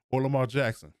Brady or Lamar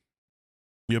Jackson,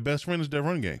 your best friend is their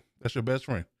run game. That's your best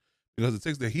friend, because it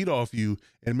takes the heat off you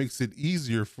and makes it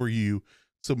easier for you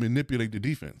to manipulate the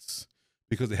defense,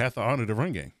 because they have to honor the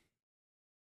run game.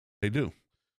 They do.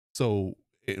 So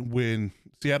when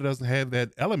Seattle doesn't have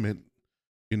that element,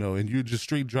 and you just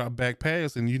straight drop back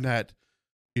pass, and you're not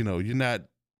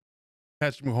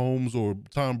Patrick Mahomes or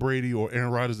Tom Brady or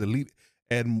Aaron Rodgers elite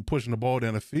and pushing the ball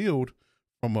down the field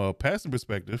from a passing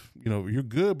perspective, you're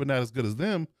good, but not as good as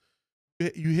them.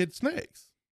 You hit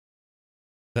snags.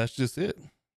 That's just it.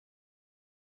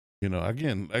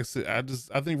 Again, like I said,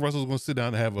 I think Russell's going to sit down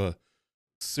and have a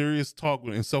serious talk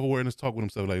and self-awareness talk with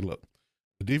himself. Like, look,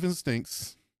 the defense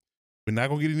stinks. We're not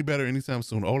going to get any better anytime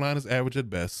soon. O-line is average at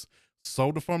best.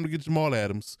 Sold the farm to get Jamal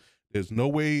Adams. There's no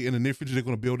way in the near future they're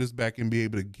going to build this back and be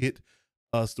able to get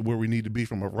us to where we need to be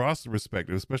from a roster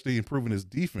perspective, especially improving his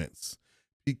defense.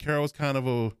 Pete Carroll's kind of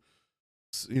I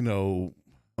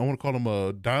want to call him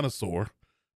a dinosaur,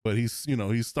 but he's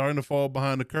starting to fall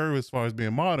behind the curve as far as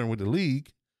being modern with the league.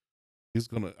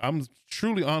 I'm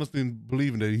truly honestly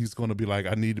believing that he's going to be like,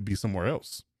 I need to be somewhere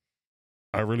else.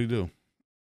 I really do.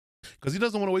 Because he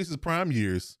doesn't want to waste his prime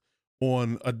years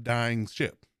on a dying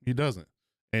ship. He doesn't.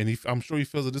 And I'm sure he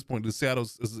feels at this point that Seattle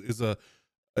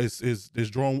is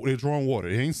drawing water.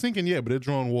 It ain't sinking yet, but they're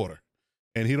drawing water.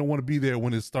 And he don't want to be there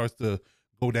when it starts to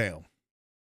go down.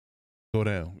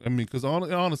 I mean, because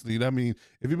honestly, if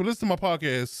you've been listening to my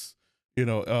podcast,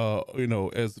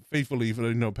 as faithfully for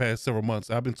the past several months,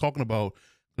 I've been talking about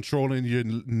controlling your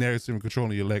narrative and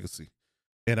controlling your legacy.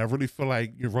 And I really feel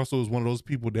like Russell is one of those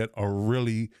people that are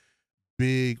really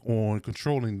big on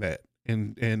controlling that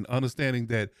and understanding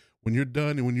that when you're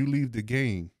done and when you leave the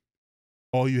game,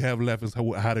 all you have left is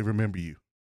how they remember you.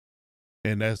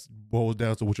 And that boils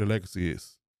down to what your legacy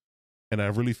is. And I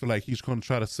really feel like he's going to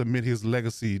try to submit his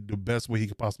legacy the best way he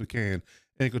possibly can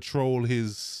and control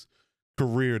his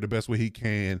career the best way he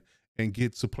can and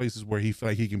get to places where he feel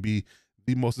like he can be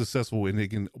the most successful and he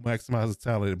can maximize his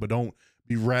talent, but don't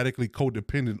be radically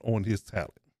codependent on his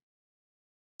talent.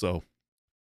 So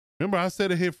remember, I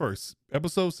said it here first,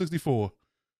 episode 64,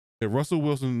 that Russell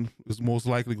Wilson is most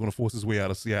likely going to force his way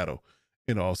out of Seattle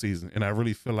in all season. And I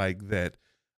really feel like that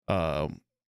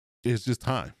it's just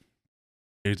time.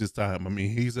 It's just time. I mean,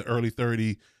 he's an early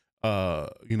 30,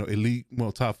 elite,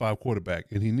 top 5 quarterback,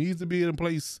 and he needs to be in a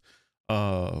place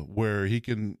where he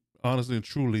can honestly and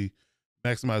truly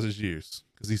maximize his years,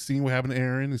 because he's seen what happened to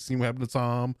Aaron, he's seen what happened to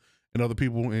Tom and other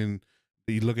people, and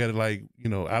You look at it like, I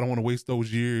don't want to waste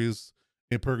those years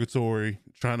in purgatory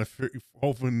trying to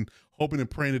hoping and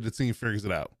praying that the team figures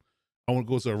it out. I want to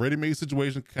go to a ready-made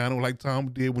situation, kind of like Tom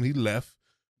did when he left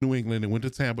New England and went to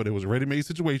Tampa. There was a ready-made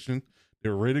situation. They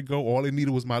were ready to go. All they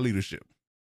needed was my leadership,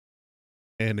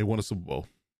 and they won a Super Bowl.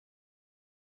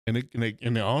 And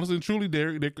they honestly and truly,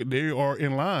 they are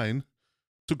in line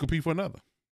to compete for another.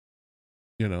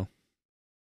 You don't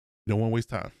want to waste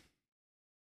time.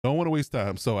 Don't want to waste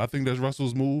time. So I think that's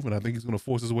Russell's move, and I think he's going to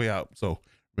force his way out. So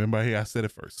remember, here I said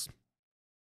it first.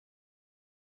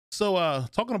 So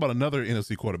talking about another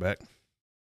NFC quarterback,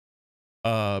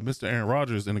 Mr. Aaron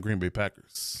Rodgers and the Green Bay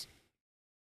Packers.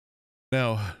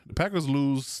 Now, the Packers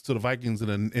lose to the Vikings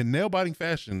in nail-biting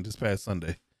fashion this past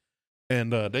Sunday.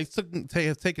 And they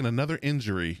have taken another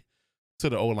injury to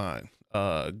the O-line.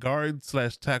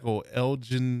 Guard/tackle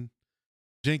Elgin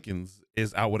Jenkins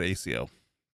is out with ACL.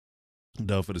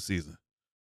 Done for the season.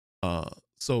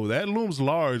 So that looms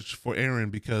large for Aaron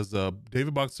because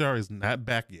David Bakhtiari is not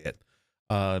back yet.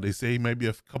 They say maybe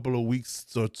a couple of weeks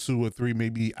or 2 or 3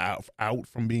 maybe out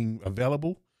from being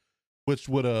available, which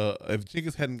would if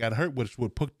Jenkins hadn't got hurt, which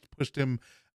would push them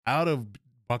out of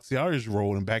Bakhtiari's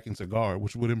role and back into guard,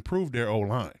 which would improve their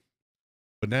O-line.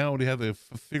 But now they have to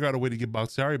figure out a way to get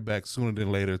Bakhtiari back sooner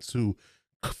than later to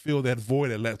fill that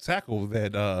void at left tackle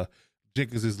that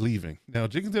Jenkins is leaving. Now,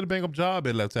 Jenkins did a bang-up job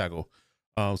at left tackle,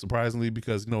 surprisingly,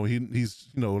 because he's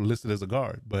listed as a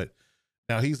guard, but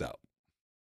now he's out.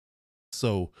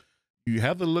 So you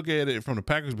have to look at it from the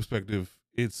Packers' perspective.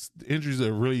 The injuries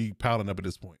are really piling up at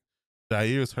this point.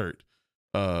 Jair's hurt.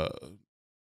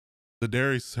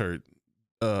 Ladarius hurt.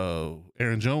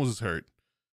 Aaron Jones is hurt.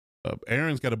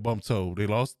 Aaron's got a bump toe. They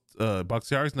lost.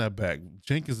 Bakhtiari's not back.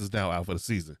 Jenkins is now out for the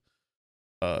season.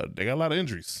 They got a lot of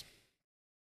injuries.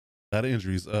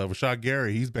 Rashad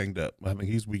Gary, he's banged up. I think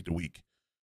he's week to week.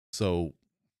 So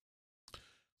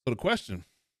the question,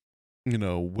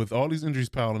 with all these injuries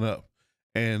piling up,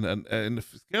 and the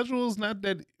schedule is not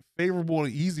that favorable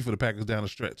and easy for the Packers down the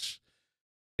stretch.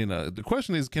 The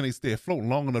question is, can they stay afloat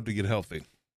long enough to get healthy?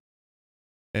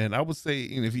 And I would say,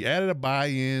 if you added a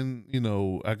buy-in,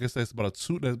 I guess that's about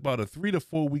a 3 to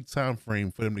 4 week time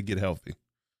frame for them to get healthy.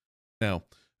 Now,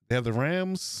 they have the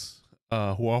Rams, who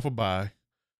are off a bye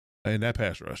in that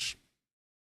pass rush.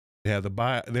 They have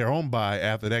their own bye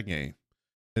after that game.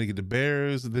 Then they get the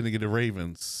Bears, and then they get the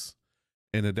Ravens.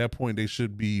 And at that point, they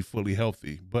should be fully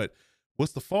healthy. But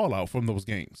what's the fallout from those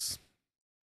games?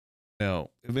 Now,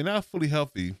 if they're not fully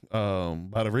healthy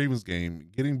by the Ravens game,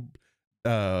 getting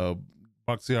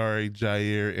Bakhtiari,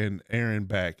 Jair, and Aaron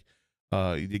back,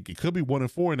 it could be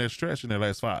 1-4 in that stretch in their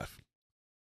last 5.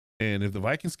 And if the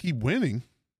Vikings keep winning,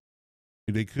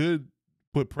 they could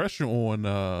put pressure on.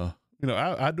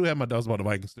 I do have my doubts about the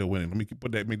Vikings still winning. Let me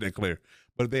make that clear.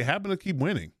 But if they happen to keep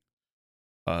winning,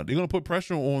 they're going to put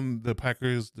pressure on the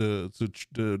Packers to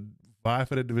vie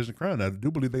for that division crown. I do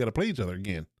believe they got to play each other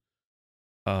again.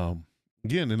 And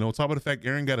on top of the fact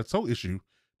Aaron got a toe issue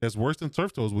that's worse than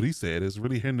turf toe, is what he said. It's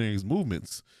really hindering his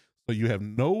movements. So you have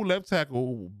no left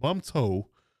tackle, bum toe.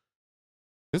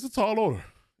 It's a tall order.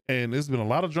 And there's been a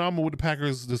lot of drama with the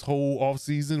Packers this whole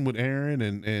offseason with Aaron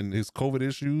and his COVID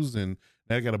issues, and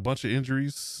now got a bunch of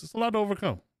injuries. It's a lot to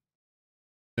overcome.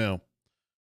 Now,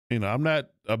 I'm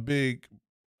not a big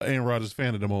Aaron Rodgers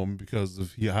fan at the moment because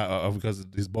of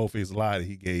his bold-faced lie that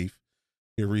he gave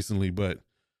here recently, but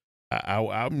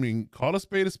I mean, call a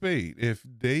spade a spade. If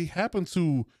they happen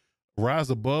to rise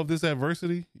above this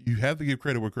adversity, you have to give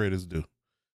credit where credit is due.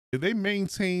 If they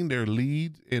maintain their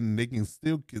lead and they can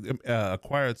still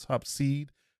acquire a top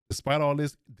seed despite all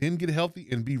this, then get healthy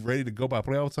and be ready to go by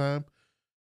playoff time,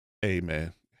 hey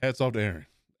man, hats off to Aaron.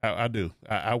 I do.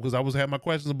 I was having my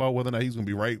questions about whether or not he's going to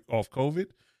be right off COVID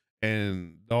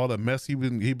and all the mess he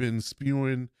been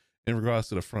spewing in regards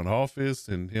to the front office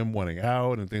and him wanting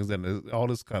out and things, that all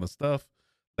this kind of stuff,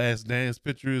 last dance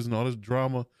pictures and all this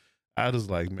drama. I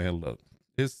just like, man, look,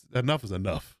 it's enough is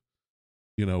enough,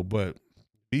 but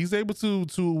he's able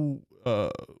to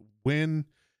win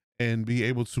and be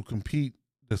able to compete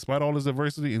despite all this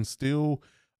adversity and still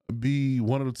be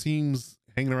one of the teams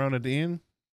hanging around at the end.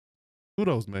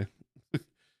 Kudos, man.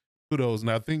 Kudos. And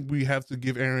I think we have to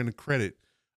give Aaron the credit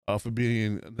for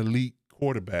being an elite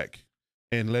quarterback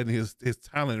and letting his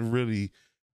talent really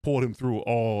pull him through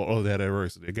all of that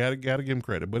adversity. Gotta give him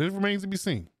credit, but it remains to be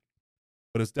seen.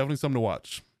 But it's definitely something to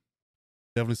watch.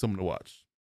 Definitely something to watch.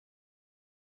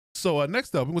 So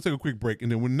next up, we're gonna take a quick break,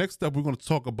 and then next up, we're gonna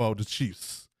talk about the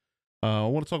Chiefs. I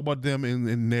want to talk about them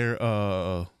in their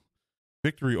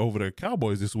victory over the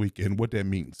Cowboys this week and what that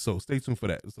means. So stay tuned for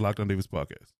that. It's the Locked On Davis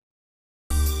podcast.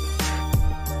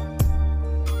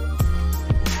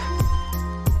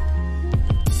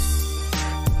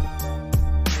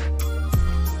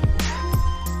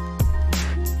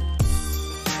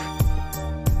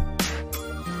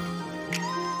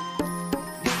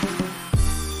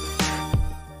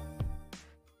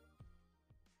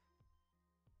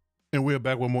 And we're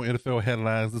back with more NFL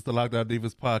headlines. It's the Lockdown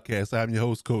Defense podcast. I'm your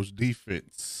host, Coach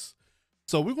Defense.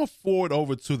 So we're going to forward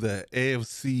over to the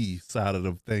AFC side of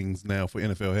the things now for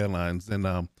NFL headlines.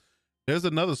 And there's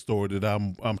another story that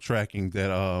I'm tracking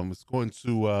that is going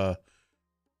to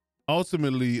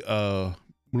ultimately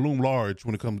loom large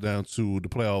when it comes down to the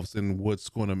playoffs and what it's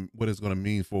going to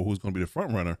mean for who's going to be the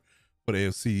front runner for the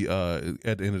AFC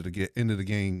at the end of the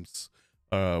games,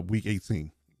 week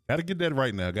 18. Got to get that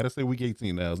right now. Got to say week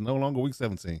 18 now. It's no longer week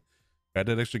 17. Got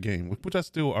that extra game, which I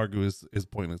still argue is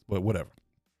pointless, but whatever.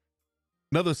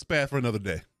 Another spat for another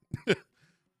day.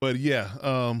 But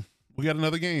yeah, we got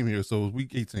another game here. So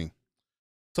week 18.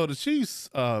 So the Chiefs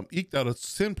eked out a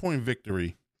 10-point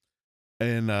victory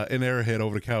in Arrowhead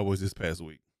over the Cowboys this past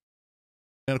week.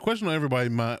 And the question on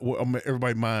everybody's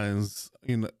minds,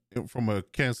 from a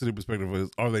Kansas City perspective, is: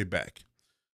 are they back?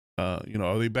 Are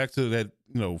they back to that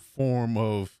form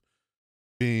of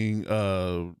being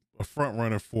a front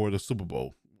runner for the Super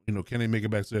Bowl? Can they make it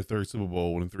back to their third Super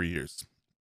Bowl in 3 years?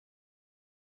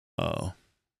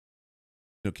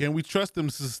 Can we trust them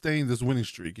to sustain this winning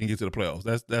streak and get to the playoffs?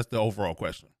 That's the overall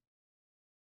question.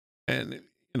 And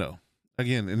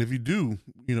again, and if you do,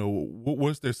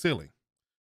 what's their ceiling?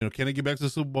 Can they get back to the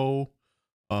Super Bowl?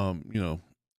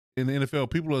 In the NFL,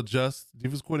 people adjust.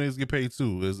 Defense coordinators get paid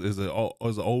too, is an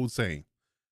old saying.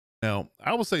 Now,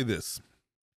 I will say this: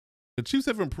 the Chiefs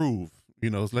have improved,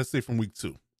 let's say from week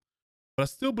 2, but I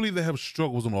still believe they have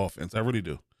struggles on offense. I really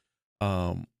do.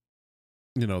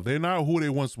 They're not who they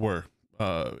once were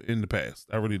in the past.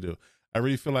 I really do. I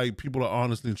really feel like people are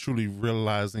honestly and truly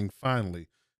realizing finally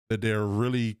that they're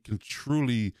really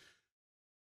truly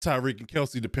Tyreek and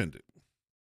Kelsey dependent.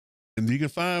 And you can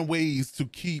find ways to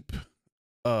keep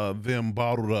them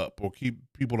bottled up or keep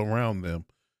people around them.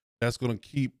 That's going to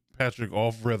keep Patrick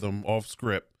off rhythm, off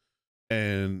script,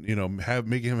 and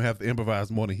making him have to improvise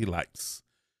more than he likes.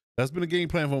 That's been a game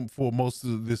plan for most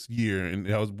of this year, and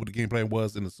that was what the game plan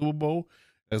was in the Super Bowl.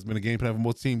 That's been a game plan for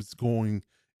most teams going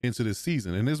into this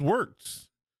season, and it's worked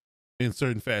in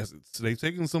certain facets. They've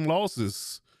taken some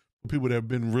losses for people that have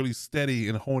been really steady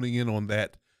and honing in on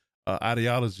that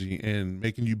ideology and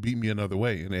making you beat me another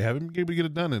way, and they haven't been able to get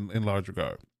it done in large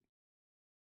regard.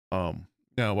 Now,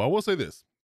 I will say this: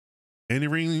 Andy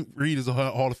Reid is a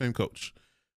Hall of Fame coach.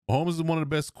 Mahomes is one of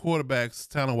the best quarterbacks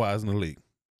talent-wise in the league.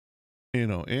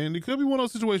 And it could be one of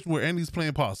those situations where Andy's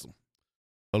playing possum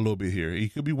a little bit here. He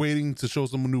could be waiting to show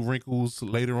some new wrinkles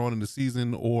later on in the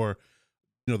season or,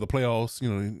 the playoffs.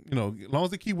 As long as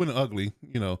they keep winning ugly,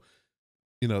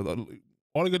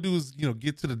 all they gotta do is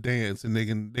get to the dance and they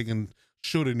can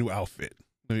show their new outfit.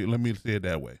 Let me say it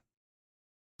that way.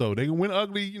 So they can win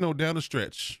ugly, down the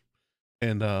stretch,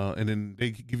 and then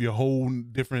they give you a whole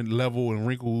different level and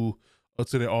wrinkle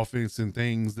to their offense and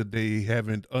things that they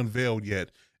haven't unveiled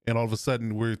yet. And all of a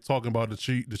sudden, we're talking about the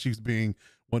Chiefs being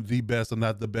one of the best, or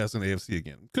not the best, in the AFC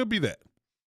again. Could be that.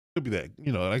 Like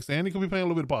I said, Andy could be playing a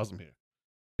little bit of possum here.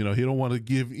 He don't want to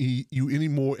give you any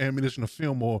more ammunition to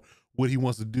film or what he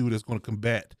wants to do that's going to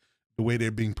combat the way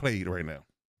they're being played right now.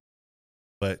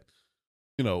 But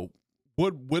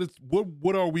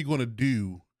what are we going to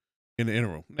do in the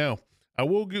interim? Now, I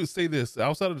will say this: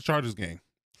 outside of the Chargers game,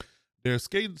 their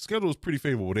schedule is pretty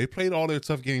favorable. They played all their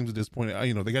tough games at this point.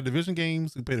 They got division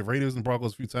games. They played the Raiders and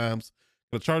Broncos a few times.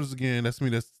 The Chargers again, that's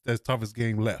toughest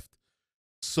game left.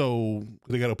 So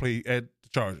they got to play at the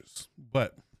Chargers.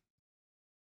 But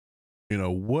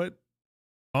what,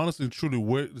 honestly and truly,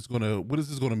 what is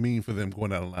this gonna mean for them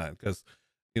going down the line? Because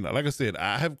like I said,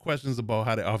 I have questions about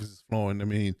how the offense is flowing. I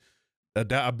mean,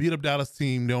 a beat up Dallas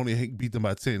team, they only beat them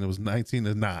by 10. It was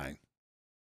 19-9.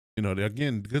 They're,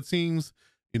 again, good teams.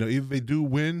 If they do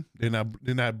win, they're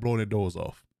not blowing their doors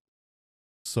off.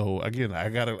 So again, I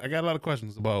got a lot of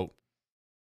questions about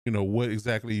what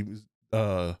exactly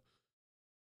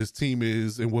this team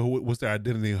is and what's their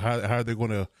identity, how they're going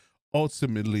to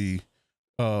ultimately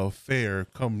fare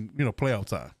come playoff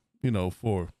time.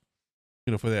 For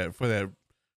that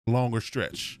longer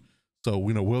stretch. So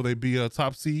will they be a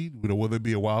top seed? Will they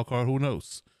be a wild card? Who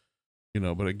knows?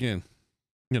 But again,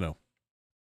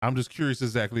 I'm just curious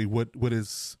exactly what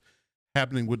is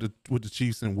happening with the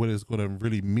Chiefs and what it's going to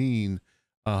really mean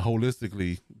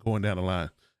holistically going down the line,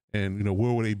 and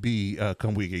where will they be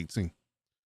come week 18?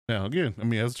 Now, again, I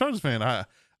mean, as a Chargers fan, I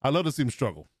love to see them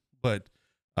struggle, but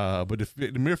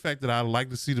the mere fact that I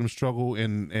like to see them struggle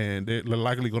and they're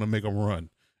likely going to make a run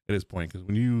at this point, because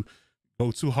when you go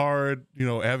too hard,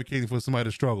 advocating for somebody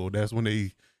to struggle, that's when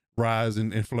they rise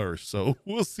and flourish. So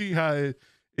we'll see how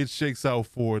it shakes out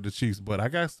for the Chiefs, but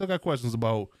still got questions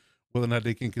about whether or not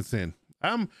they can contend.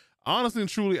 I'm honestly and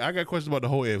truly, I got questions about the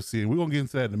whole AFC, and we're gonna get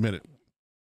into that in a minute.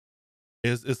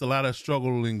 It's a lot of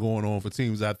struggling going on for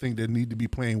teams. I think they need to be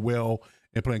playing well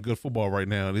and playing good football right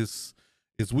now. It's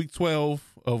week 12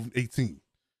 of 18,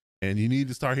 and you need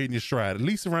to start hitting your stride at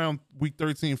least around week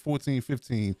 13, 14,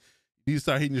 15. You need to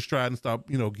start hitting your stride and stop,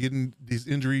 getting these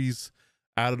injuries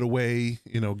out of the way,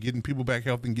 getting people back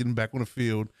healthy and getting back on the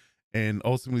field, and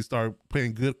ultimately start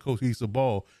playing good cohesive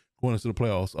ball going into the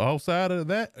playoffs. Outside of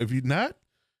that, if you're not,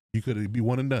 you could be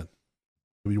one and done.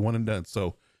 You'll be one and done.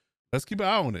 So let's keep an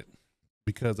eye on it,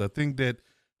 because I think that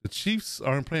the Chiefs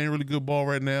aren't playing really good ball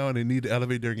right now, and they need to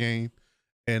elevate their game.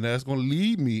 And that's going to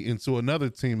lead me into another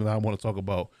team that I want to talk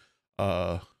about,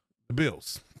 the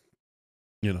Bills.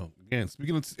 Again,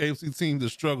 speaking of AFC teams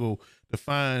that struggle to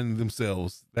find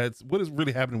themselves, that's what is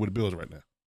really happening with the Bills right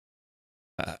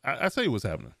now. I tell you what's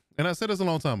happening. And I said this a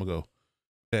long time ago,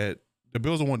 that the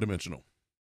Bills are one-dimensional.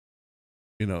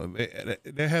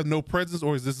 They have no presence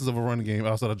or existence of a running game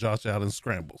outside of Josh Allen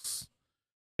scrambles.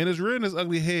 And it's rearing its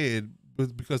ugly head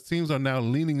because teams are now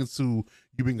leaning into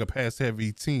you being a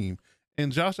pass-heavy team.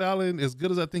 And Josh Allen, as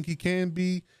good as I think he can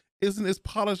be, isn't as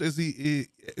polished as he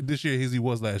this year as he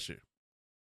was last year.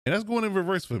 And that's going in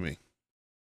reverse for me.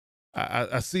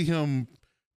 I see him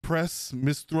press,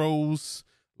 miss throws,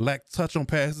 lack touch on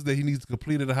passes that he needs to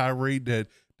complete at a high rate that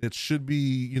should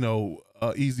be,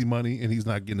 easy money, and he's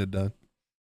not getting it done.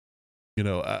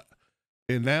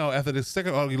 And now after this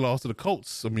second ugly loss to the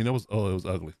Colts, it was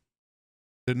ugly.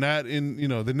 They're not in,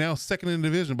 they're now second in the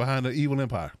division behind the evil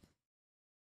empire.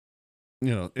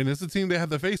 And it's a team they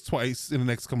have to face twice in the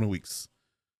next couple of weeks.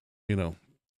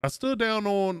 I stood down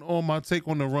on my take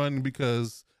on the run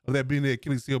because of that being the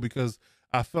Achilles heel, because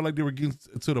I felt like they were getting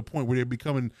to the point where they're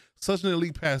becoming such an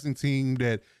elite passing team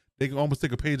that they can almost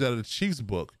take a page out of the Chiefs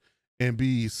book and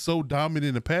be so dominant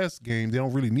in the pass game, they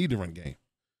don't really need the run game.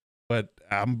 But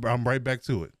I'm right back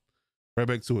to it. Right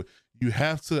back to it. You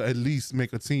have to at least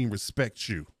make a team respect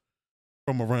you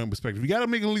from a run perspective. You got to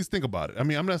make them at least think about it.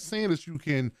 I'm not saying that you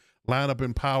can line up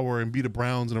in power and beat the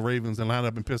Browns and the Ravens and line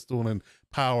up in pistol and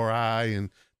power eye and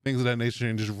things of that nature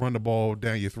and just run the ball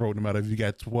down your throat no matter if you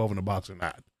got 12 in the box or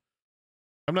not.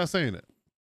 I'm not saying that.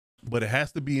 But it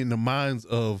has to be in the minds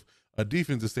of a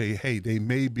defense to say, hey, they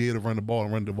may be able to run the ball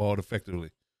and run the ball effectively.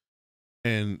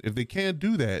 And if they can't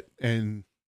do that, and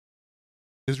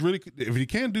if you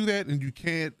can't do that and you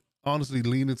can't honestly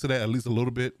lean into that at least a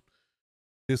little bit,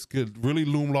 this could really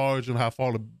loom large on how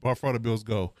far the Bills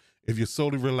go if you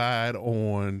solely relied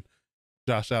on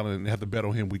Josh Allen and have to bet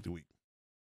on him week to week.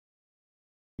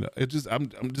 I'm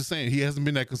just saying he hasn't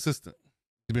been that consistent.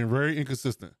 He's been very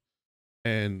inconsistent,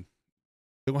 and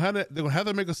they're gonna have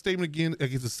to make a statement again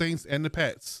against the Saints and the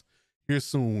Pats here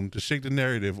soon to shake the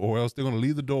narrative, or else they're gonna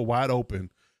leave the door wide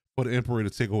open for the Emperor to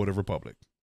take over the Republic.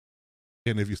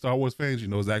 And if you're Star Wars fans, you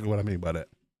know exactly what I mean by that.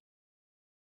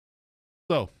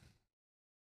 So,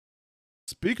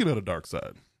 speaking of the dark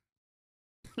side,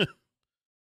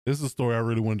 this is a story I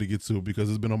really wanted to get to because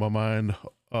it's been on my mind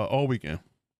all weekend.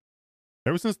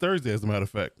 Ever since Thursday, as a matter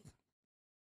of fact.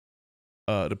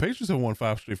 The Patriots have won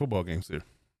 5 straight football games here.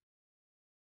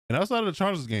 And outside of the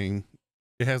Chargers game,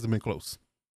 it hasn't been close.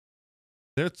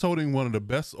 They're toting one of the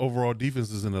best overall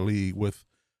defenses in the league with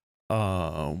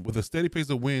a steady pace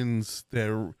of wins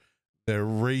that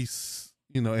race,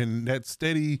 and that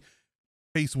steady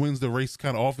pace wins the race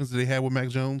kind of offense that they had with Mac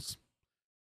Jones.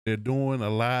 They're doing a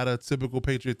lot of typical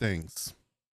Patriot things.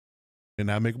 They're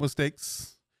not making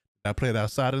mistakes. Not playing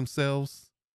outside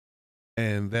themselves.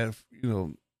 And that,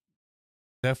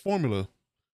 that formula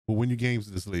will win you games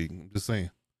in this league. I'm just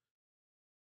saying.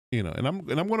 And I'm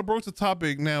going to broach the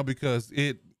topic now because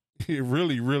it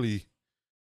really, really,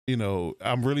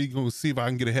 I'm really going to see if I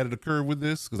can get ahead of the curve with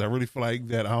this, because I really feel like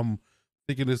that I'm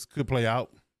thinking this could play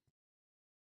out.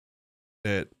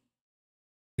 That,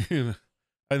 and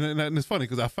it's funny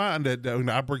because I find that when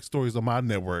I break stories on my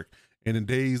network, and in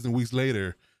days and weeks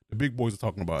later, the big boys are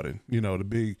talking about it. The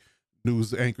big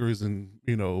news anchors and,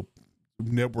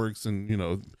 networks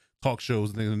and, talk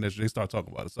shows and things, they start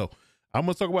talking about it. So I'm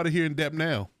going to talk about it here in depth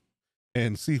now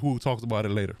and see who talks about it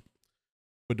later.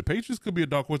 But the Patriots could be a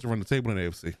dark horse to run the table in the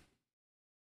AFC.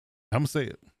 I'm going to say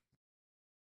it.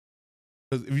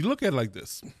 Because if you look at it like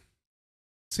this,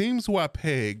 teams who I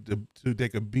pegged to they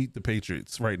could beat the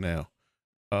Patriots right now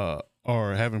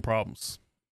are having problems.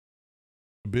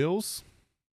 The Bills,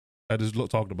 I just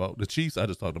talked about. The Chiefs, I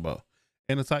just talked about.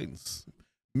 And the Titans.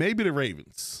 Maybe the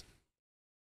Ravens.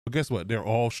 But guess what? They're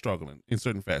all struggling in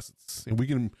certain facets. And we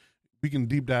can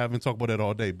deep dive and talk about that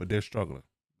all day, but they're struggling.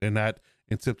 They're not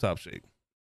in tip-top shape.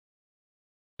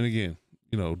 And again,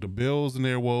 the Bills and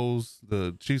their woes,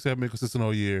 the Chiefs haven't been consistent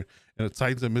all year, and the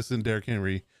Titans are missing Derrick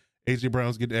Henry. A.J.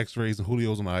 Brown's getting x-rays, and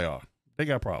Julio's on IR. They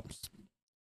got problems.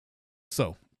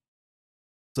 So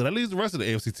that leaves the rest of the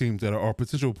AFC teams that are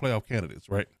potential playoff candidates,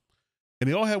 right? And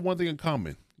they all have one thing in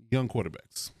common: young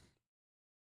quarterbacks.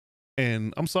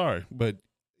 And I'm sorry, but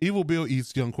Evil Bill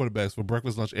eats young quarterbacks for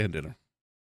breakfast, lunch, and dinner.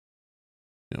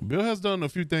 Bill has done a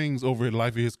few things over the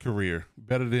life of his career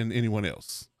better than anyone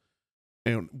else.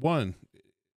 And one,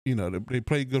 they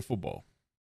play good football.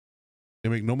 They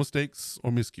make no mistakes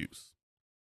or miscues.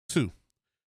 Two,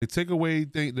 they take away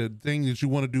the thing that you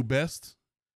want to do best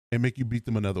and make you beat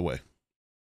them another way.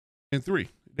 And three,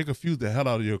 they confuse the hell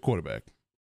out of your quarterback.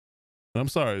 And I'm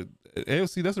sorry,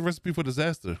 AFC, that's a recipe for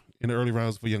disaster in the early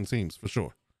rounds for young teams, for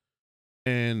sure.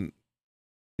 And,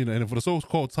 and for the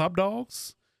so-called top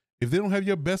dogs, if they don't have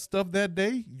your best stuff that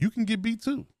day, you can get beat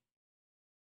too.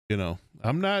 Much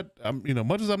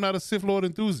as I'm not a Sith Lord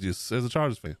enthusiast as a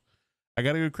Chargers fan, I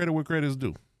got to give credit where credit is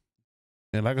due.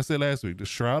 And like I said last week, the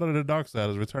Shroud of the Dark Side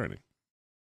is returning.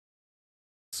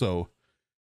 So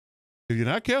if you're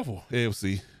not careful,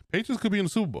 AFC, Patriots could be in the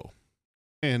Super Bowl.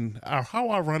 And how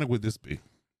ironic would this be?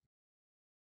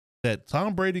 That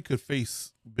Tom Brady could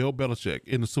face Bill Belichick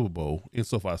in the Super Bowl in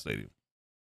SoFi Stadium.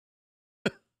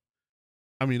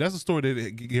 I mean, that's a story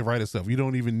that can write itself. You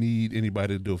don't even need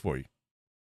anybody to do it for you.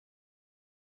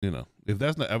 If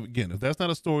that's not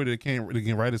a story that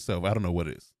can write itself, I don't know what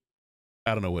is.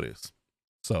 I don't know what is.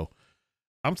 So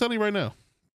I'm telling you right now,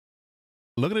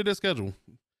 looking at their schedule,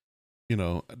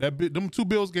 them two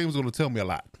Bills games are going to tell me a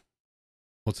lot.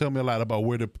 Will tell me a lot about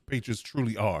where the Patriots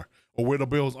truly are or where the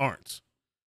Bills aren't.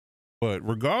 But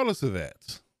regardless of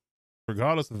that,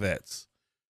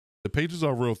 the Patriots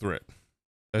are a real threat.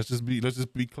 Let's just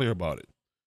be clear about it.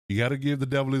 You got to give the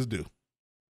devil his due,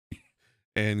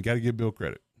 and got to give Bill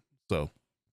credit. So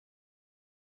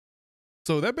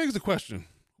that begs the question: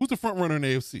 who's the front runner in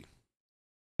the AFC?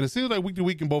 And it seems like week to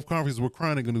week in both conferences, we're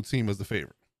crowning a new team as the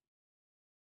favorite.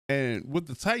 And with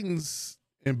the Titans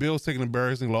and Bills taking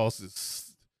embarrassing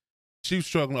losses, Chiefs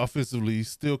struggling offensively,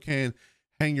 still can't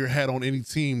hang your hat on any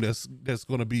team that's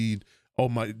going to be,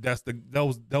 those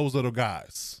are the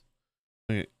guys.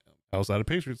 And outside of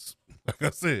Patriots, like I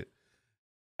said,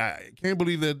 I can't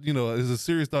believe that, it's a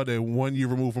serious thought that 1 year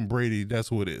removed from Brady, that's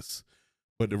who it is.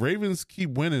 But the Ravens keep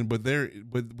winning, but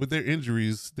with their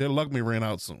injuries, their luck may run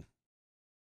out soon.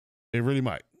 They really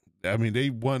might. I mean, they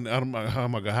won. I don't know. Oh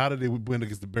my God, how did they win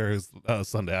against the Bears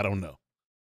Sunday? I don't know.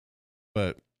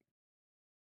 But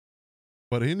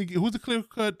who's the clear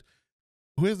cut?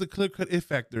 Who has the clear cut it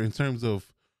factor in terms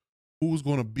of who's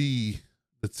going to be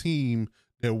the team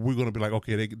that we're going to be like,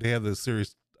 okay, they have the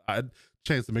serious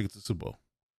chance to make it to the Super Bowl.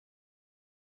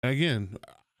 Again,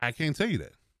 I can't tell you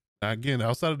that. Again,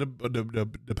 outside of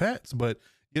the Pats, but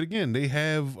yet again, they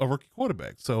have a rookie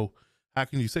quarterback. So how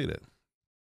can you say that?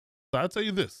 So I'll tell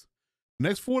you this: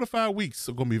 next 4 to 5 weeks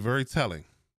are going to be very telling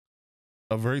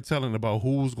about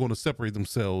who's going to separate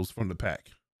themselves from the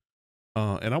pack.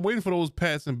 And I'm waiting for those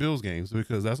Pats and Bills games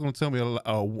because that's going to tell me,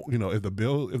 if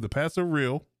the Pats are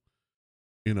real,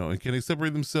 and can they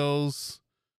separate themselves,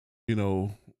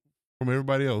 from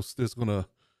everybody else that's going to,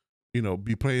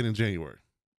 be playing in January,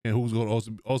 and who's going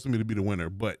to ultimately be the winner.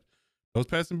 But those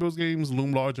Pats and Bills games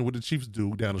loom large, and what the Chiefs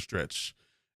do down the stretch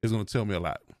is going to tell me a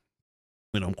lot.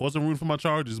 Of course, I'm rooting for my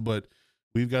Chargers, but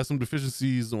we've got some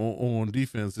deficiencies on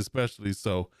defense, especially.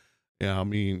 So, yeah,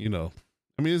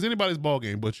 it's anybody's ball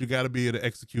game, but you got to be able to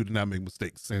execute and not make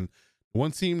mistakes. And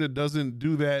one team that doesn't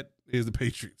do that is the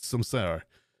Patriots. I'm sorry.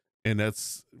 And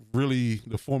that's really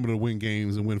the formula to win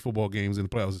games and win football games in the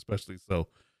playoffs, especially. So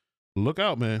look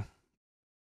out, man.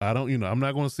 I'm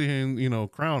not going to sit here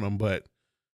and, crown them, but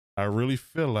I really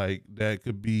feel like that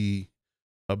could be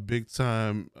a big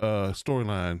time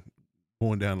storyline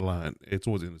going down the line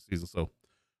towards the end of the season. So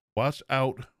watch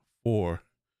out for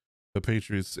the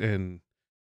Patriots and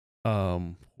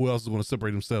who else is going to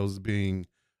separate themselves as being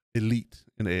elite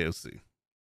in the AFC.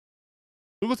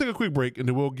 We're going to take a quick break and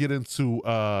then we'll get into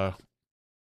our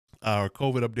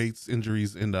COVID updates,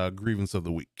 injuries, and grievance of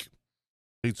the week.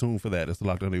 Stay tuned for that. It's the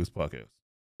Lockdown Davis podcast.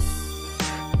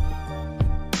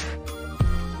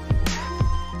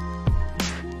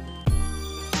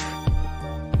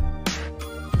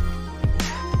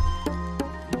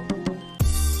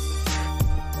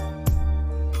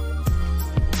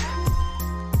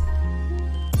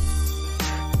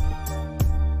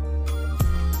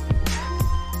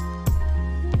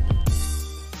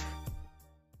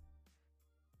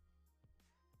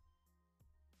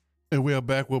 And we are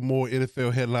back with more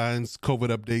NFL headlines, COVID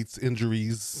updates,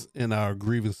 injuries, and our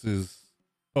grievances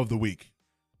of the week.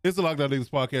 It's the Lockdown Davis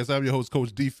podcast. I'm your host,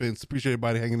 Coach Defense. Appreciate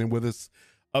everybody hanging in with us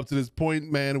up to this point,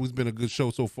 man. It's been a good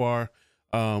show so far.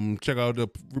 Check out the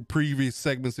previous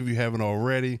segments if you haven't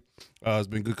already. It's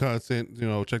been good content.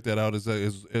 Check that out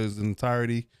as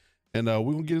entirety. And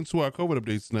we're gonna get into our COVID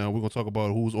updates now. We're gonna talk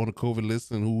about who's on the COVID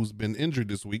list and who's been injured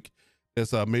this week.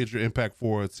 That's a major impact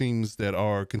for teams that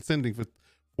are contending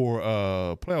for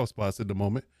playoff spots at the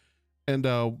moment. And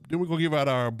then we're gonna give out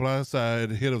our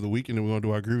blindside hit of the week, and then we're gonna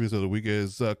do our grievance of the week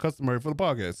as customary for the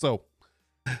podcast. So,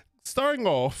 starting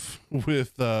off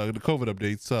with the COVID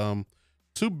updates,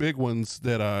 two big ones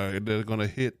that are gonna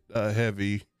hit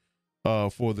heavy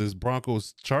for this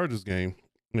Broncos Chargers game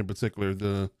in particular.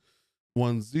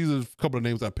 These are a couple of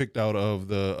names I picked out of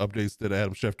the updates that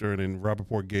Adam Schefter and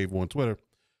Rappaport gave on Twitter.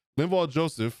 Linval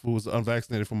Joseph, who was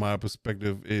unvaccinated from my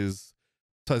perspective, is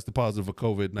tested positive for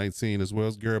COVID-19, as well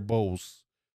as Garrett Bowles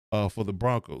for the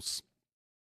Broncos.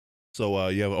 So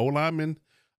you have an O-lineman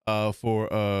for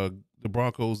the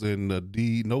Broncos and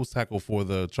the nose tackle for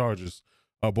the Chargers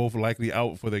are both likely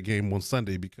out for their game on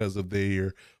Sunday because of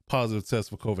their positive test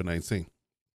for COVID-19.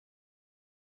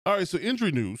 All right, so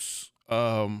injury news.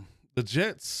 The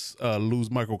Jets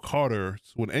lose Michael Carter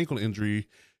to an ankle injury.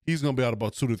 He's going to be out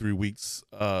about 2 to 3 weeks.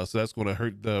 So that's going to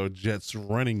hurt the Jets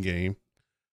running game.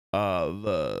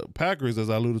 The Packers, as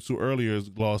I alluded to earlier,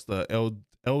 lost Elgton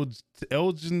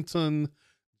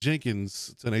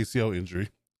Jenkins to an ACL injury.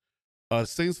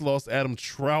 Saints lost Adam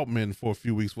Troutman for a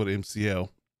few weeks with MCL.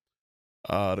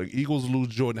 The Eagles lose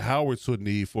Jordan Howard to a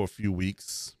knee for a few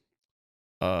weeks.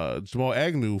 Jamal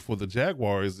Agnew for the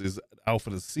Jaguars is out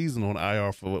for the season on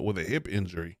IR with a hip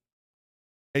injury.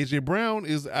 AJ Brown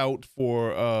is out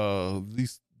for at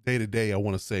least day-to-day, I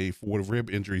want to say, for the rib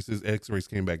injuries. His x-rays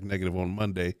came back negative on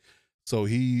Monday, so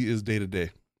he is day-to-day.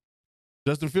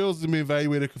 Justin Fields is being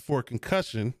evaluated for a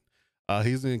concussion.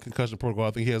 He's in concussion protocol.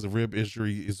 I think he has a rib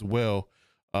injury as well.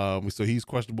 So he's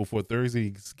questionable for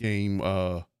Thursday's game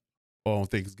on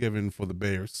Thanksgiving for the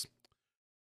Bears.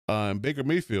 And Baker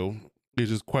Mayfield is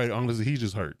just, quite honestly, he's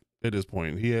just hurt at this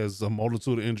point. He has a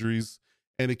multitude of injuries,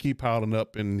 and they keep piling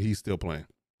up, and he's still playing.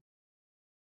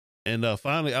 And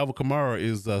finally, Alvin Kamara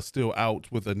is still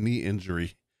out with a knee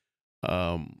injury.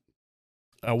 I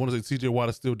want to say TJ Watt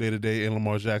is still day-to-day, and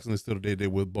Lamar Jackson is still day-to-day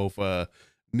with both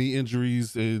knee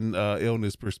injuries and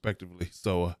illness, respectively.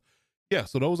 So, yeah,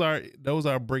 so those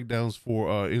are breakdowns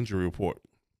for injury report.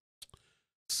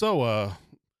 So,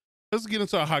 let's get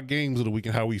into our hot games of the week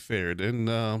and how we fared. And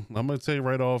I'm going to tell you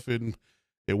right off, it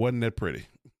wasn't that pretty,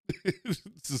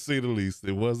 to say the least.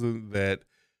 It wasn't that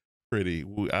pretty.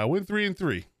 I went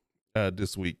 3-3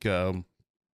 this week. I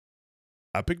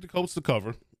picked the Colts to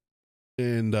cover,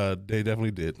 and they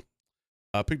definitely did.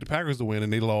 I picked the Packers to win,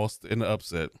 and they lost in the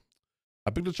upset.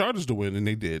 I picked the Chargers to win, and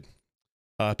they did.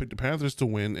 I picked the Panthers to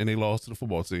win, and they lost to the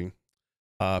football team.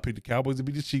 I picked the Cowboys to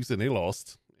beat the Chiefs, and they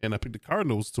lost. And I picked the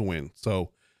Cardinals to win. So,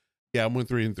 yeah, I went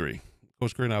 3-3.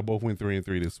 Coach Curry and I both went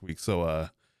 3-3 this week. So,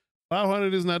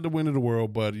 500 is not the win of the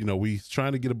world, but, we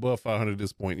trying to get above 500 at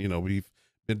this point. We've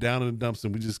been down in the dumps,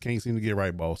 and we just can't seem to get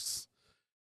right, boss.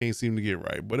 Can't seem to get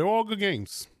right. But they're all good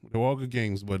games.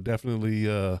 But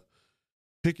definitely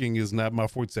picking is not my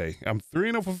forte. I'm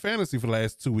 3-0 for fantasy for the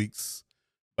last 2 weeks,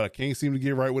 but I can't seem to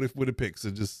get right with the picks.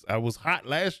 I was hot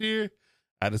last year.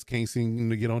 I just can't seem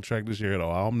to get on track this year at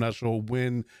all. I'm not sure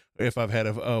when, if I've had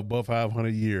a above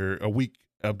 500 a week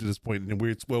up to this point, and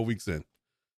we're 12 weeks in.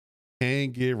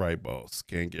 Can't get right, boss.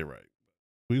 Can't get right.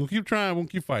 We're going to keep trying. We'll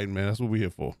keep fighting, man. That's what we're here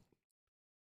for.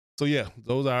 So, yeah,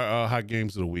 those are our hot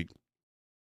games of the week.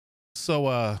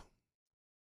 So,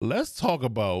 let's talk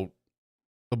about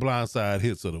the blindside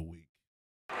hits of the week.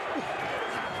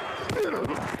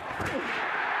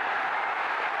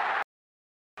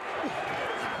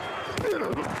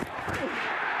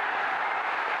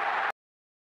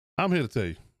 I'm here to tell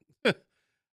you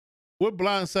what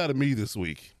blindsided me this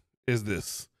week is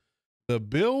this: the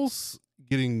Bills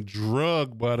getting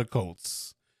drugged by the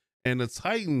Colts and the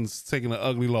Titans taking an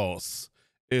ugly loss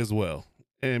as well.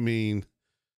 I mean,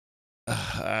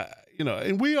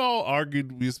 and we all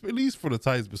argued, at least for the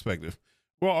Titans perspective,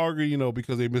 we're all arguing,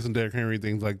 because they're missing Derrick Henry,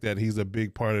 things like that. He's a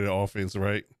big part of the offense,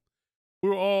 right? We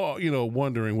were all,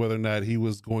 wondering whether or not he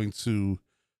was going to,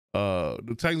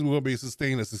 the Titans were going to be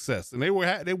sustained a success, and they were,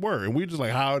 and we were just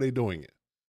like, how are they doing it?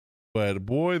 But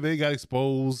boy, they got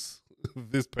exposed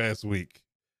this past week.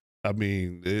 I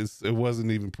mean, it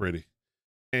wasn't even pretty,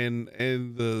 and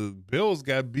the Bills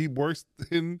got beat worse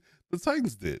than the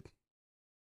Titans did,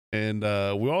 and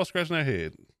we're all scratching our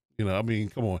head. I mean,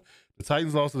 come on, the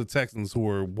Titans lost to the Texans, who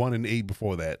were 1-8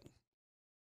 before that,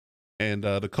 and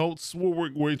the Colts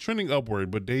were trending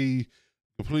upward, but they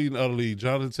completely and utterly,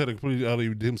 Jonathan Taylor completely and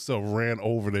utterly himself ran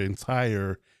over the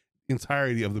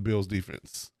entirety of the Bills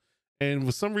defense. And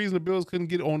for some reason, the Bills couldn't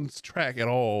get on track at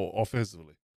all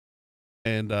offensively.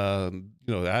 And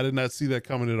I did not see that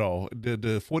coming at all.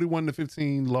 The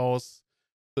 41-15 loss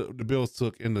the Bills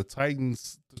took, and the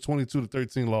Titans the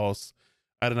 22-13 loss,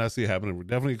 I did not see it happening.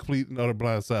 Definitely a complete and utter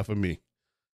blind side for me.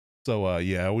 So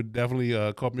it would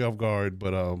definitely caught me off guard,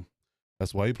 but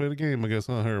that's why you play the game, I guess,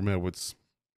 huh, Herm Edwards?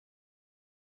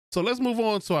 So let's move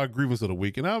on to our grievance of the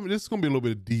week, and this is gonna be a little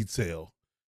bit of detail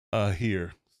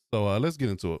here. So let's get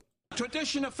into it.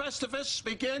 Tradition of Festivus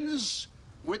begins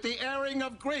with the airing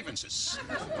of grievances.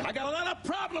 I got a lot of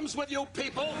problems with you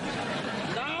people.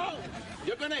 Now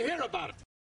you're gonna hear about it.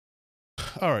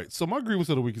 All right, so my grievance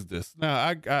of the week is this. Now,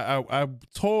 I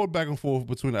told back and forth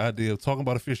between the idea of talking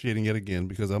about officiating yet again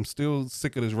because I'm still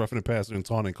sick of this roughing the passer and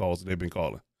taunting calls that they've been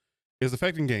calling. It's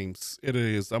affecting games. It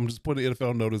is. I'm just putting the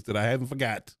NFL notice that I haven't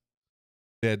forgot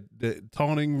that the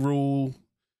taunting rule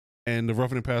and the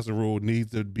roughing the passer rule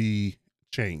needs to be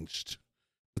changed.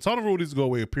 The taunting rule needs to go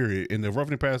away, period, and the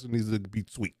roughing the passer needs to be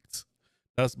tweaked.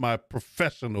 That's my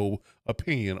professional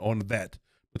opinion on that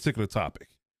particular topic.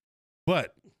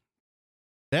 But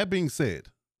that being said,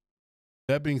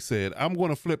 I'm going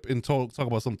to flip and talk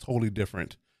about something totally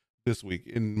different this week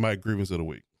in my grievance of the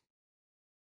week.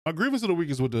 My grievance of the week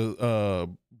is with the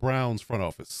Browns front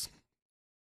office.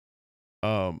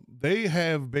 They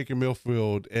have Baker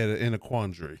Mayfield in a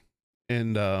quandary,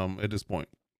 and at this point,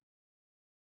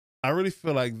 I really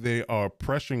feel like they are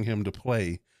pressuring him to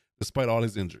play despite all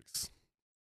his injuries.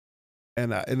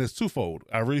 And it's twofold.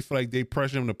 I really feel like they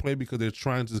pressure him to play because they're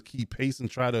trying to keep pace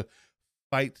and try to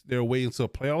fight their way into a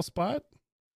playoff spot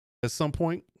at some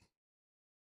point.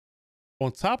 On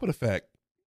top of the fact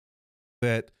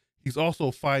that he's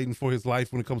also fighting for his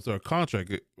life when it comes to a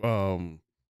contract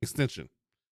extension.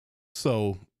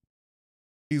 So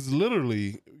he's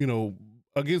literally,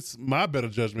 against my better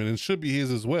judgment, and should be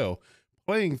his as well,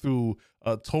 playing through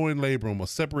a torn labrum, a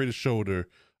separated shoulder,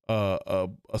 a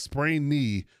sprained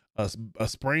knee, a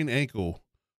sprained ankle,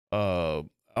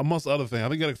 amongst other things. I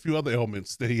think he got a few other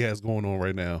ailments that he has going on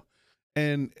right now.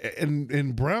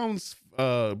 And Brown's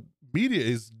media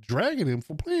is dragging him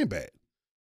for playing bad.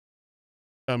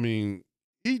 I mean,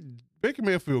 Baker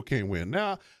Mayfield can't win.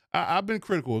 Now, I've been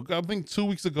critical. I think 2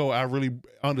 weeks ago, I really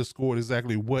underscored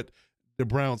exactly what the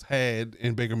Browns had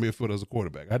in Baker Mayfield as a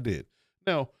quarterback. I did.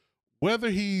 Now, whether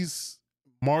he's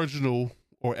marginal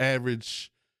or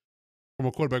average from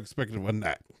a quarterback perspective or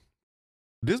not,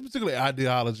 this particular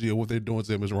ideology of what they're doing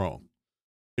to him is wrong.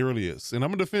 It really is. And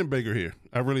I'm going to defend Baker here.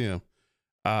 I really am.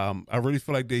 I really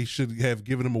feel like they should have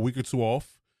given him a week or two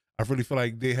off. I really feel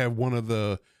like they have one of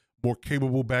the more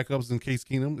capable backups than Case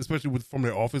Keenum, especially from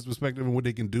their offense perspective and what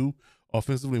they can do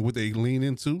offensively and what they lean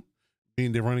into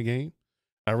being their running game.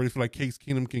 I really feel like Case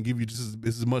Keenum can give you just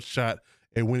as much shot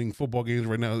at winning football games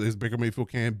right now as Baker Mayfield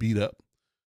can beat up.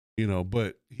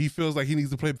 But he feels like he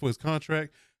needs to play before his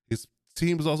contract. His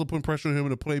team is also putting pressure on him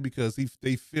to play because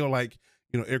they feel like,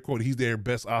 air quote, he's their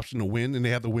best option to win, and they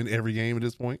have to win every game at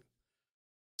this point.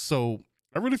 So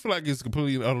I really feel like it's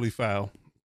completely and utterly foul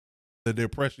that they're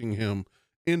pressuring him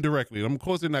indirectly. Of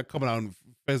course, they're not coming out and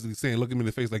physically saying, look at me in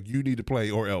the face like you need to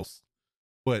play or else.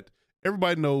 But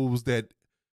everybody knows that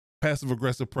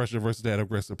passive-aggressive pressure versus that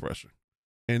aggressive pressure.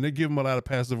 And they give him a lot of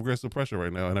passive-aggressive pressure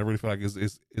right now, and I really feel like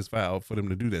it's foul for them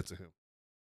to do that to him.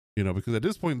 Because at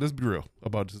this point, let's be real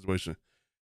about the situation.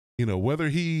 Whether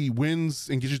he wins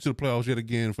and gets you to the playoffs yet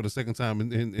again for the second time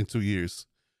in 2 years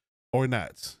or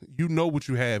not, what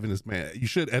you have in this man.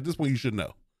 At this point, you should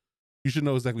know. You should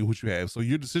know exactly what you have. So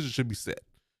your decision should be set.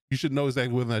 You should know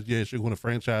exactly whether or not, yes, you're going to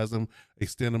franchise him,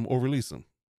 extend him, or release him.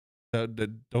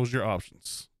 Those are your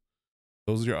options.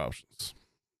 Those are your options.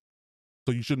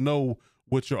 So you should know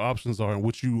what your options are and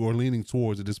what you are leaning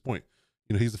towards at this point.